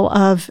example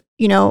of,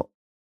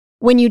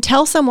 when you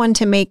tell someone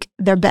to make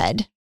their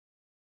bed,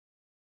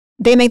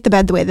 they make the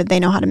bed the way that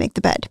they know how to make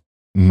the bed,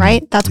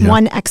 right? That's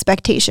one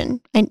expectation.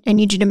 I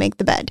need you to make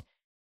the bed.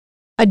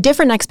 A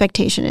different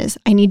expectation is,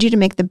 I need you to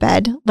make the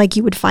bed like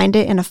you would find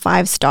it in a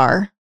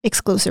 5-star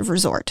exclusive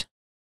resort.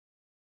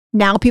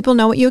 Now people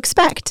know what you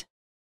expect,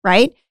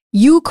 right?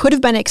 You could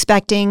have been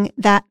expecting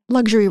that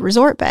luxury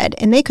resort bed,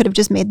 and they could have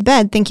just made the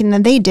bed thinking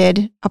that they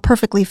did a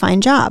perfectly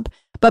fine job.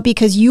 But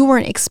because you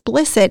weren't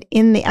explicit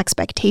in the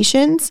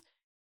expectations,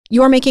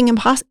 you're making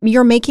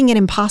it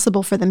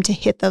impossible for them to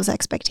hit those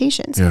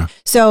expectations. Yeah.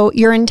 So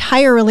your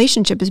entire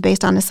relationship is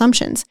based on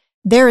assumptions.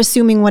 They're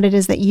assuming what it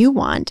is that you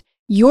want.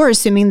 You're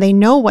assuming they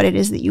know what it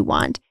is that you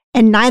want,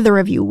 and neither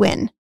of you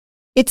win.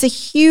 It's a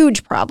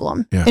huge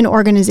problem in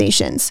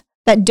organizations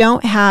that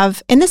don't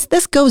have, and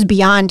this goes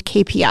beyond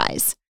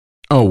KPIs.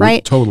 Oh,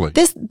 right? Totally.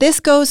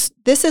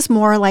 This is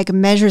more like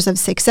measures of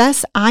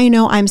success. I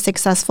know I'm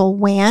successful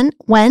when,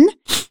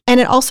 and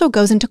it also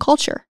goes into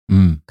culture,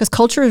 because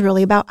culture is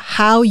really about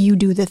how you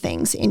do the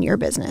things in your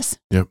business.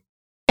 Yep.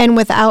 And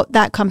without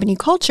that company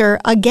culture,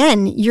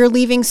 again, you're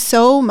leaving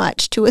so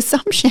much to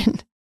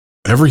assumption.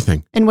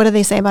 Everything. And what do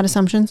they say about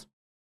assumptions?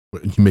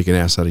 You make an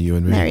ass out of you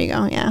and me. There you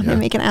go. Yeah. They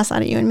make an ass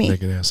out of you and me.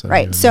 Make an ass out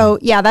right. of you So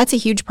yeah, that's a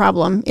huge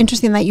problem.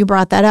 Interesting that you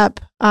brought that up.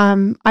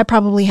 I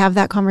probably have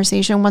that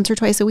conversation once or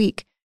twice a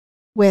week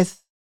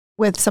with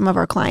some of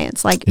our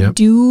clients. Like,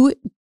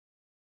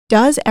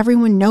 does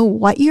everyone know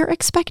what you're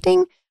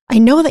expecting? I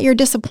know that you're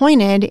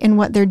disappointed in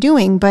what they're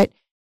doing, but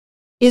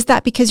is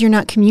that because you're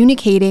not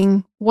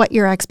communicating what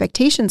your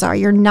expectations are?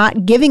 You're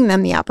not giving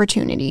them the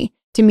opportunity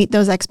to meet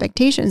those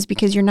expectations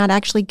because you're not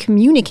actually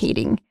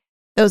communicating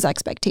those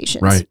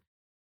expectations. Right.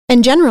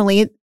 And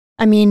generally,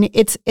 I mean,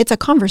 it's a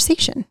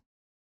conversation.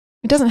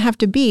 It doesn't have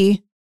to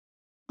be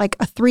like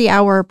a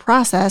 3-hour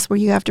process where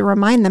you have to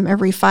remind them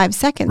every 5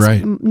 seconds.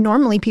 Right.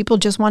 Normally people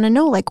just want to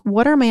know, like,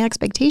 what are my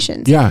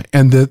expectations? Yeah.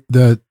 And that's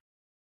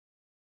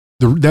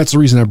the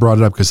reason I brought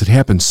it up, because it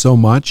happens so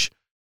much,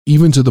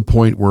 even to the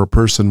point where a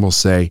person will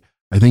say,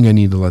 I think I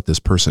need to let this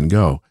person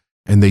go.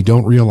 And they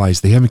don't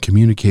realize they haven't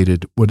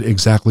communicated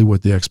exactly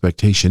what the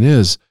expectation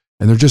is.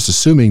 And they're just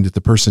assuming that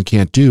the person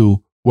can't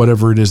do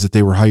whatever it is that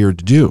they were hired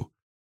to do.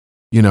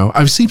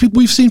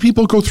 We've seen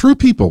people go through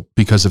people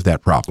because of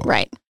that problem.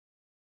 Right.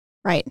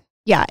 Right.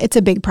 Yeah, it's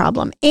a big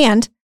problem.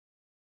 And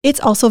it's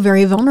also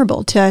very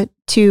vulnerable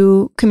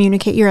to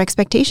communicate your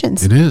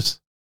expectations. It is.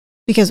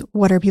 Because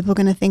what are people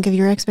going to think of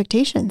your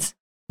expectations?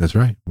 That's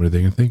right. What are they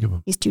going to think of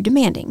him? He's too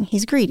demanding.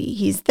 He's greedy.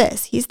 He's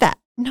this. He's that.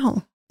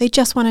 No, they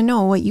just want to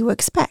know what you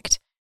expect.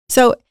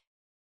 So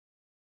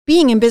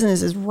being in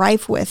business is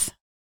rife with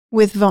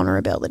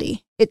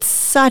vulnerability. It's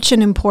such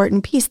an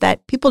important piece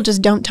that people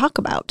just don't talk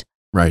about.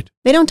 Right.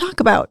 They don't talk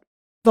about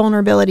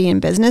vulnerability in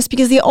business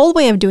because the old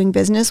way of doing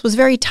business was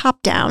very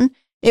top down.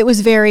 It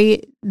was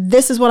very,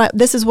 this is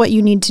what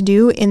you need to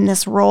do in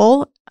this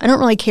role. I don't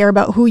really care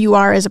about who you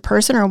are as a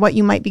person or what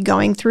you might be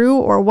going through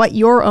or what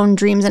your own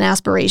dreams and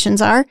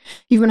aspirations are.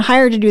 You've been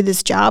hired to do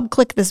this job,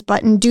 click this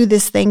button, do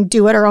this thing,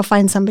 do it, or I'll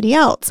find somebody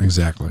else.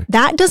 Exactly.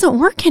 That doesn't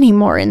work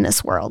anymore in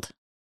this world.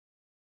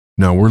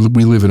 No,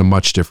 we live in a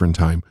much different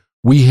time.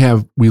 We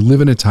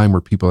live in a time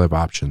where people have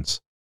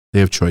options. They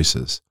have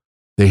choices.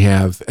 They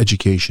have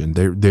education.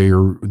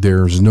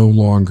 There's no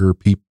longer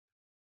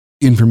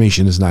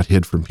information is not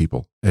hid from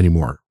people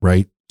anymore,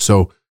 right?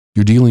 So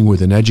you're dealing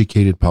with an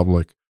educated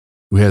public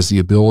who has the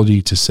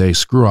ability to say,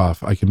 screw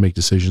off, I can make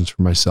decisions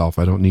for myself.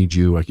 I don't need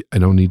you. I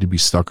don't need to be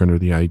stuck under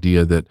the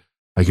idea that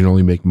I can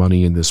only make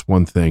money in this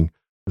one thing.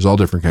 There's all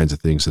different kinds of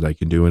things that I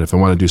can do. And if I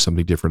want to do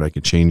something different, I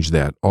can change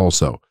that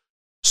also.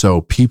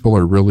 So people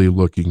are really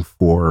looking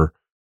for,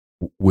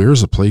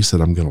 where's a place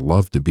that I'm going to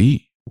love to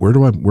be? Where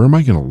am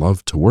I going to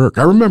love to work?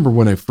 I remember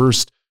one of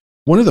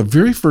the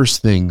very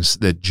first things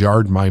that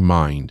jarred my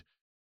mind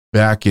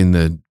back in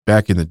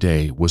the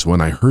day was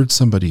when I heard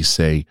somebody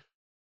say,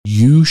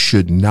 you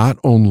should not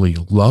only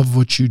love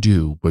what you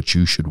do, but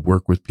you should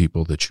work with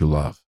people that you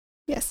love.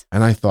 Yes.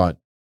 And I thought,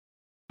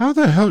 how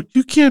the hell,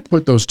 you can't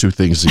put those two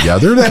things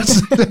together.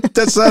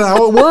 That's not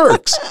how it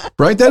works,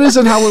 right? That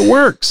isn't how it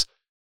works.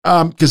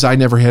 Because I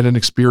never had an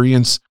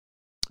experience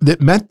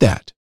that meant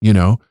that, you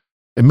know.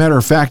 As a matter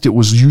of fact, it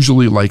was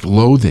usually like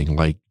loathing,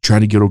 like trying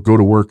to go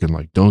to work and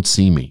like, don't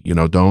see me, you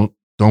know, don't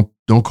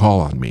call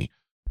on me.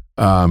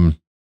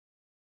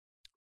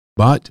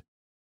 But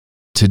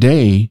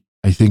today,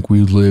 I think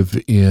we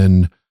live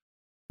in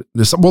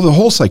this, well, the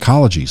whole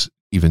psychology's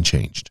even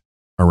changed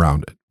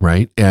around it,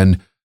 right?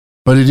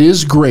 But it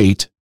is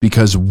great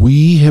because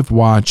we have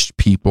watched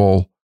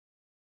people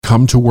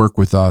come to work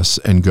with us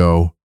and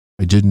go,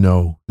 I didn't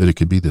know that it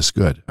could be this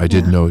good. I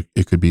didn't know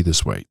it could be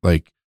this way.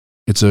 Like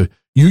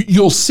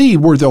you'll see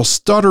where they'll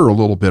stutter a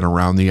little bit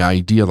around the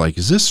idea. Like,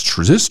 is this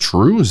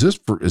true? Is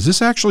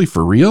this actually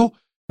for real?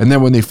 And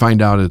then when they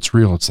find out it's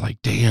real, it's like,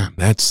 damn,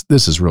 this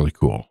is really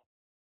cool.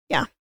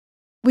 Yeah.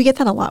 We get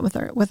that a lot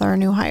with our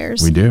new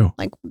hires. We do.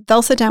 Like,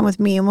 they'll sit down with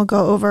me and we'll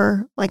go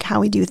over like how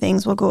we do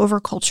things. We'll go over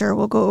culture.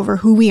 We'll go over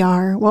who we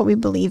are, what we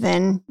believe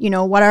in, you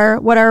know, what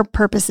our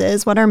purpose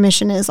is, what our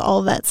mission is, all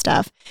of that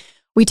stuff.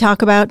 We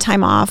talk about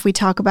time off. We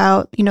talk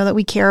about, you know, that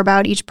we care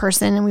about each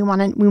person and we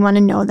want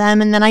to know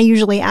them. And then I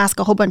usually ask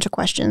a whole bunch of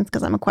questions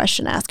because I'm a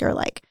question asker.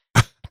 Like,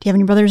 do you have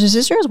any brothers or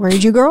sisters? Where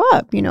did you grow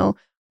up? You know,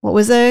 what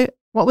was a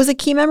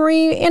key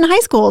memory in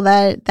high school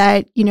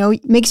that, you know,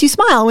 makes you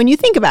smile when you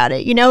think about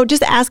it? You know,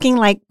 just asking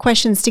like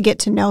questions to get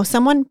to know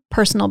someone,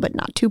 personal, but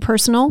not too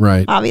personal,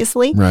 right?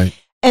 Obviously. Right.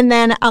 And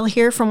then I'll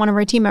hear from one of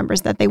our team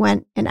members that they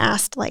went and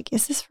asked, like,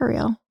 is this for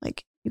real?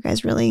 Like, you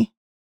guys really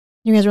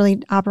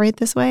operate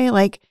this way?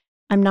 Like,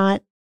 I'm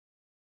not,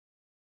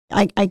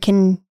 I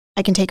can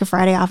take a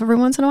Friday off every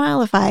once in a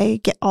while if I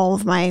get all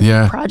of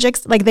my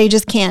projects. Like, they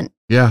just can't,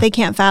 they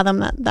can't fathom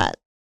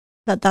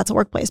that's a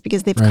workplace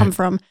because they've come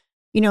from,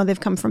 you know, they've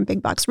come from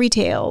big box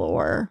retail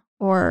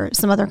or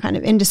some other kind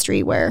of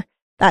industry where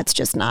that's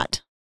just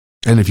not.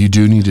 And if you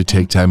do need to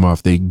take time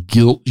off, they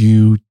guilt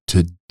you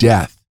to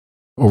death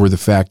over the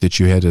fact that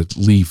you had to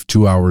leave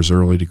 2 hours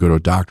early to go to a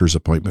doctor's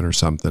appointment or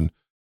something.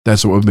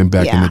 That's what we've been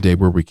back in the day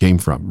where we came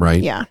from,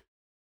 right? Yeah.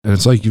 And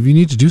it's like, if you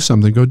need to do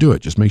something, go do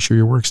it. Just make sure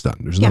your work's done.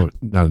 There's not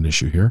an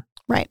issue here.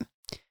 Right.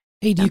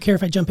 Hey, do you care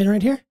if I jump in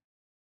right here?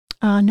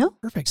 No.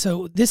 Perfect.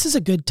 So this is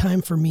a good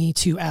time for me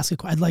to ask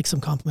I'd like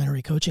some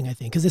complimentary coaching, I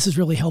think, because this is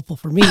really helpful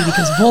for me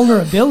because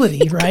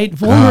vulnerability, right?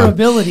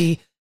 Vulnerability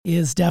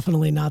is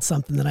definitely not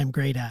something that I'm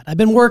great at. I've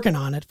been working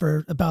on it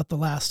for about the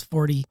last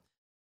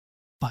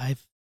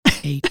 45,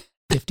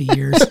 50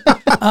 years.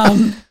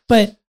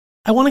 But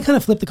I want to kind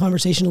of flip the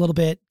conversation a little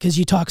bit because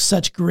you talk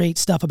such great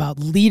stuff about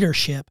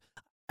leadership.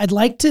 I'd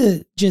like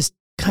to just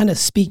kind of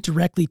speak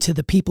directly to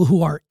the people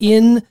who are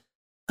in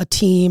a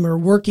team or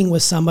working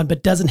with someone,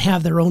 but doesn't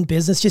have their own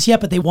business just yet,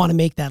 but they want to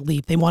make that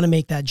leap. They want to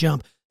make that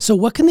jump. So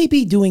what can they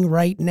be doing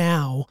right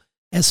now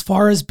as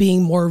far as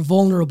being more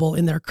vulnerable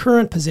in their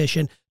current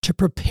position to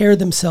prepare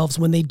themselves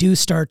when they do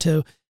start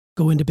to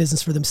go into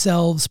business for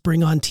themselves,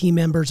 bring on team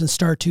members and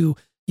start to,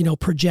 you know,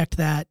 project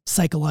that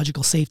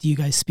psychological safety you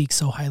guys speak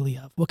so highly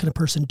of? What can a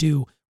person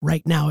do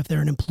right now if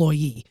they're an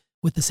employee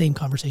with the same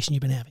conversation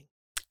you've been having?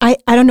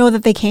 I don't know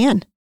that they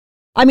can.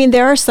 I mean,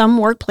 there are some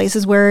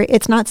workplaces where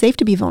it's not safe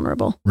to be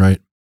vulnerable.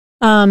 Right.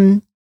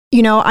 You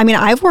know, I mean,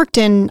 I've worked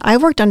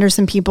under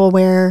some people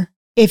where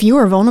if you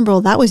were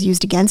vulnerable, that was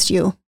used against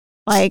you.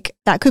 Like,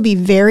 that could be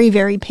very,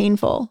 very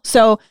painful.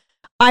 So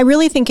I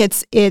really think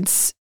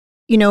it's,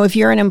 you know, if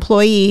you're an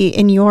employee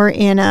and you're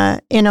in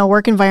a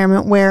work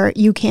environment where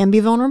you can be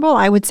vulnerable,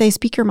 I would say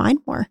speak your mind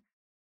more.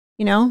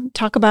 You know,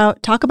 talk about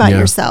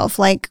yourself,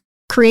 like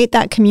create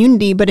that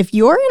community. But if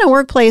you're in a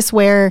workplace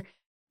where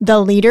the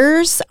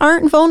leaders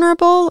aren't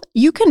vulnerable,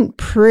 you can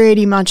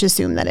pretty much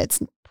assume that it's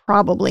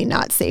probably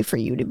not safe for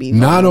you to be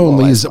vulnerable. Not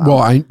only is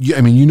I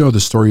mean, you know the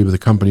story of the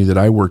company that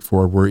I worked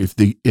for, where if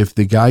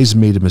the guys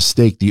made a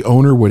mistake, the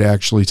owner would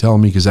actually tell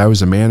me, because I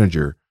was a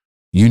manager,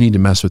 you need to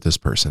mess with this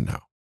person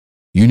now.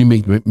 You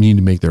need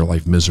to make their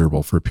life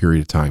miserable for a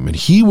period of time. And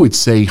he would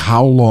say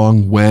how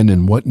long, when,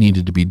 and what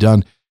needed to be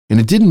done. And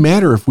it didn't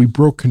matter if we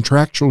broke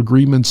contractual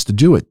agreements to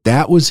do it.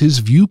 That was his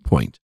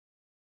viewpoint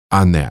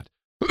on that.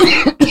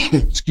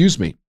 Excuse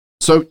me.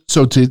 So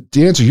to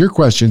answer your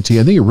question, T,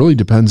 I think it really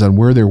depends on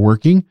where they're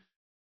working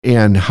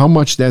and how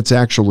much that's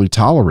actually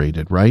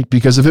tolerated, right?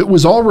 Because if it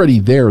was already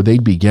there,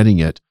 they'd be getting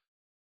it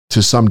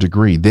to some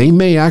degree. They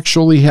may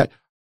actually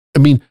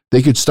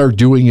they could start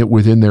doing it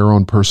within their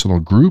own personal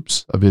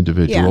groups of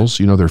individuals,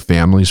 you know, their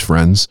families,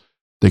 friends.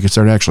 They could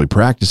start actually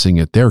practicing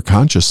it there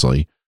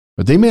consciously,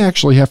 but they may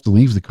actually have to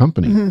leave the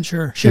company. Mm-hmm.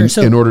 Sure.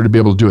 In order to be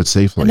able to do it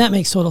safely. And that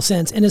makes total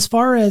sense. And as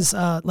far as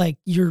like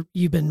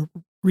you've been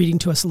reading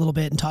to us a little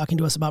bit and talking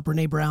to us about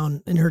Brene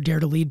Brown and her Dare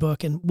to Lead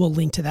book, and we'll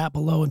link to that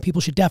below. And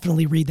people should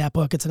definitely read that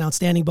book. It's an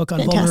outstanding book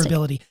on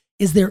vulnerability.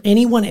 Is there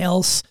anyone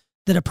else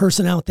that a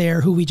person out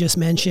there who we just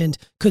mentioned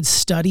could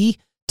study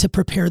to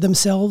prepare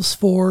themselves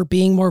for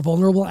being more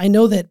vulnerable? I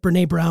know that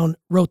Brene Brown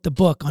wrote the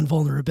book on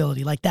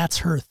vulnerability. Like, that's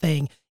her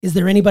thing. Is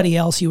there anybody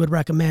else you would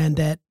recommend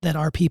that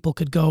our people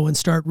could go and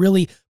start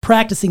really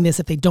practicing this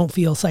if they don't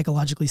feel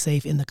psychologically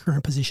safe in the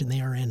current position they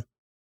are in?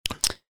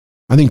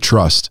 I think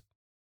Trust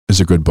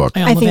is a good book.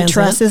 I think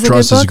Trust is a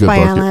good book by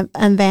Anna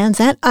Van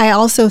Zandt. I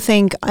also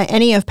think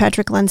any of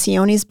Patrick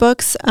Lencioni's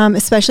books,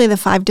 especially The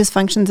 5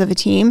 Dysfunctions of a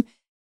Team,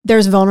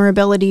 there's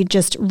vulnerability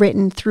just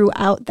written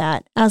throughout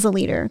that as a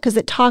leader, because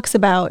it talks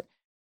about,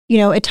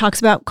 it talks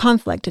about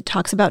conflict, it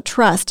talks about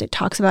trust, it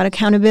talks about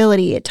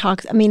accountability,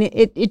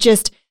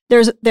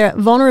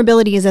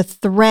 vulnerability is a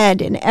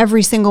thread in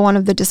every single one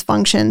of the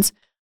dysfunctions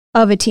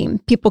of a team.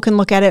 People can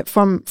look at it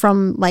from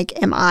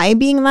like, am I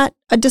being a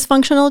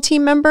dysfunctional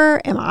team member?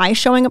 Am I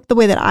showing up the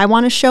way that I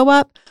want to show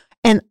up?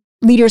 And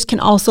leaders can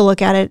also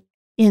look at it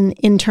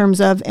in terms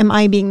of, am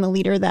I being the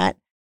leader that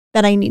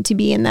I need to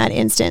be in that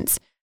instance?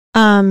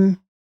 I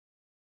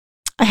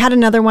had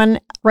another one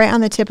right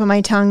on the tip of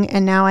my tongue,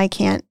 and now I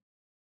can't.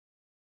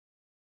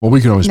 Well, we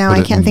can always. Now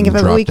I can't think of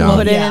it, but we can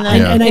put it in.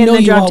 And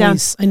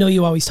I know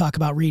you always talk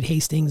about Reed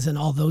Hastings and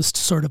all those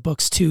sort of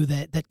books too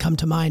that come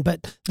to mind.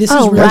 But this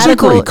is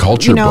radical, a great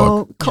culture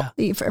book.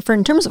 For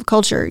in terms of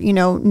culture,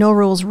 No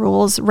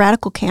Rules.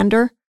 Radical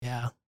Candor.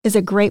 Yeah, is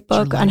a great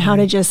book on how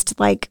to just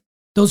like.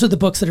 Those are the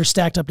books that are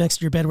stacked up next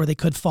to your bed where they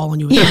could fall on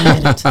you in a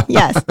minute.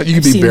 Yes. You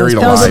could be buried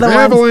alive.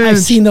 I've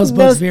seen those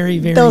books very,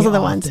 very Those are the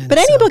often, ones. But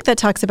any book that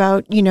talks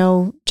about,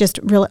 just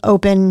really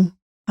open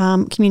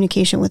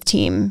communication with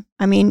team.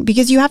 I mean,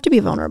 because you have to be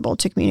vulnerable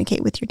to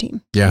communicate with your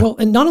team. Yeah. Well,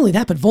 and not only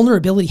that, but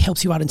vulnerability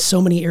helps you out in so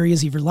many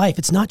areas of your life.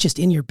 It's not just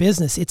in your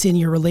business. It's in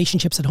your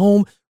relationships at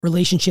home,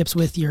 relationships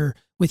with your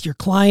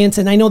clients.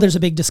 And I know there's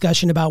a big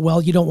discussion about,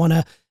 well, you don't want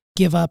to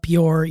give up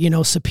your,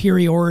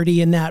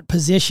 superiority in that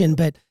position,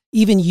 but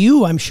even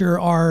you, I'm sure,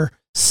 are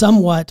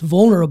somewhat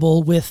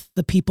vulnerable with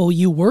the people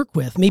you work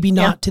with. Maybe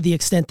not to the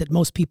extent that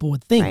most people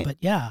would think, but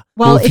yeah.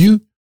 Well,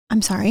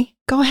 I'm sorry,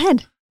 go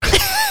ahead.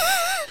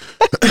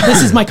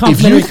 This is my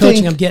complimentary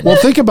coaching I'm getting.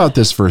 Well, think about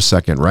this for a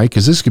second, right?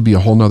 Because this could be a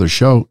whole nother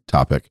show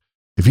topic.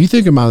 If you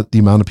think about the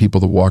amount of people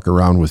that walk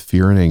around with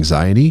fear and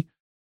anxiety,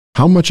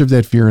 how much of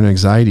that fear and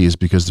anxiety is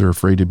because they're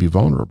afraid to be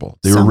vulnerable?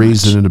 They were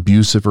raised in an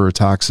abusive or a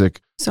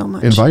toxic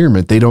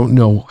environment. They don't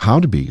know how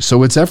to be.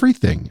 So it's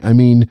everything. I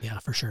mean, yeah,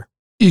 for sure.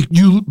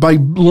 You by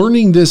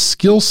learning this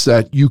skill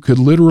set, you could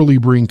literally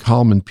bring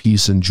calm and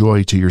peace and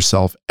joy to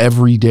yourself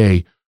every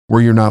day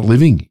where you're not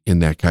living in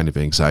that kind of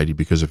anxiety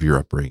because of your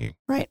upbringing.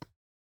 Right.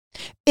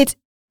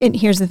 And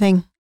here's the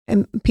thing,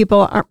 and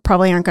people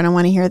probably aren't going to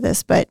want to hear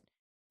this, but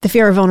the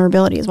fear of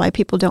vulnerability is why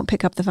people don't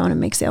pick up the phone and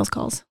make sales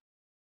calls.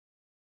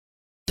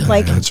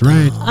 Like, that's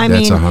right.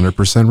 That's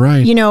 100%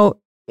 right.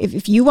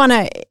 If you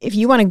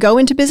want to go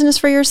into business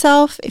for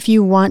yourself, if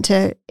you want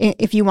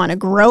to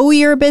grow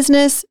your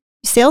business,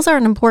 sales are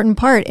an important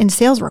part, and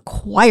sales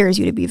requires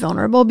you to be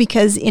vulnerable,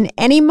 because in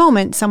any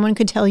moment someone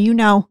could tell you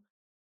no.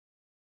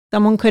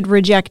 Someone could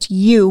reject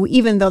you,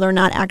 even though they're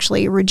not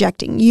actually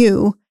rejecting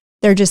you.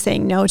 They're just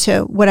saying no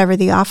to whatever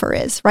the offer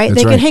is, right?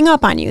 They could hang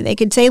up on you. They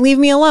could say, leave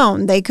me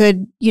alone. They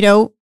could,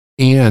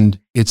 And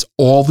it's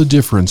all the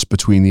difference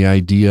between the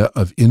idea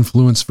of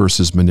influence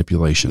versus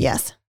manipulation.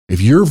 Yes.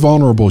 If you're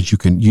vulnerable,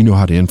 you know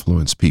how to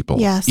influence people.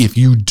 Yes. If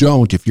you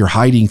don't, if you're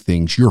hiding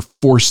things, you're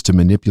forced to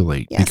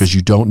manipulate because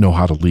you don't know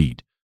how to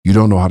lead. You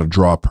don't know how to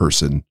draw a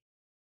person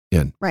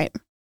in. Right.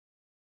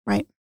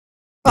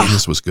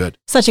 This was good.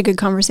 Such a good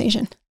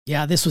conversation.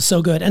 Yeah, this was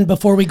so good. And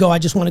before we go, I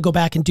just want to go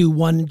back and do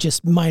one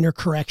just minor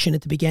correction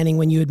at the beginning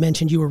when you had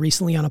mentioned you were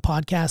recently on a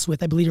podcast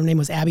with, I believe her name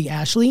was Abby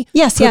Ashley.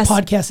 Yes, Her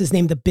podcast is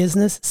named the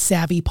Business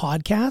Savvy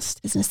Podcast.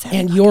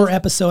 Your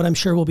episode, I'm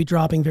sure, will be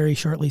dropping very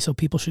shortly, so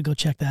people should go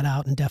check that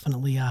out and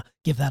definitely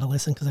give that a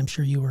listen, because I'm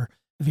sure you were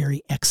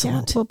very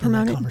excellent we'll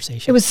promote in that it.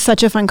 conversation. It was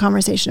such a fun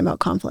conversation about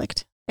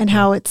conflict and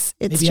how it's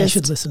maybe just... I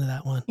should listen to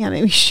that one. Yeah,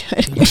 maybe you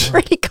should. You're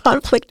pretty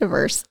conflict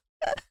averse.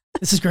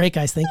 This is great,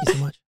 guys. Thank you so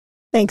much.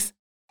 Thanks.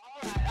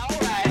 All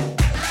right.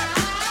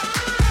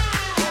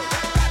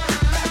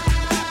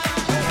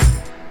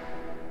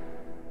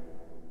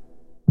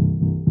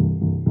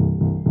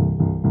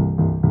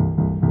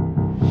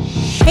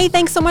 Hey,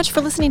 thanks so much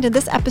for listening to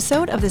this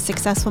episode of the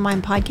Successful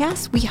Mind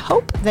Podcast. We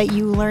hope that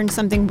you learned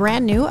something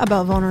brand new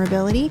about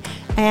vulnerability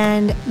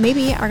and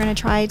maybe are going to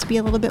try to be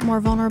a little bit more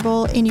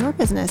vulnerable in your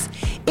business.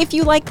 If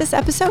you like this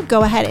episode,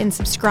 go ahead and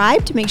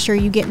subscribe to make sure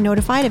you get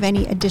notified of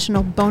any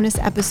additional bonus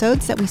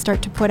episodes that we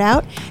start to put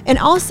out. And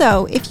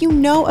also, if you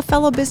know a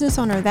fellow business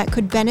owner that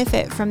could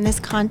benefit from this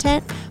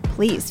content,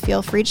 please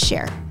feel free to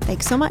share.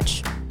 Thanks so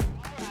much.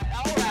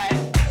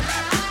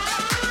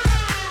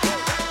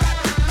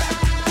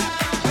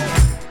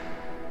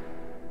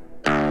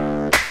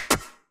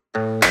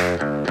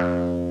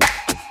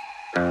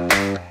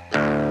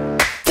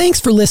 Thanks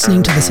for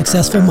listening to the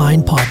Successful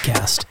Mind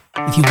Podcast.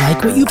 If you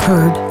like what you've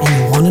heard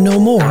and you want to know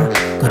more,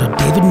 go to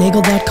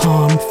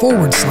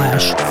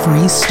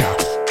davidnagel.com/free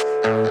stuff.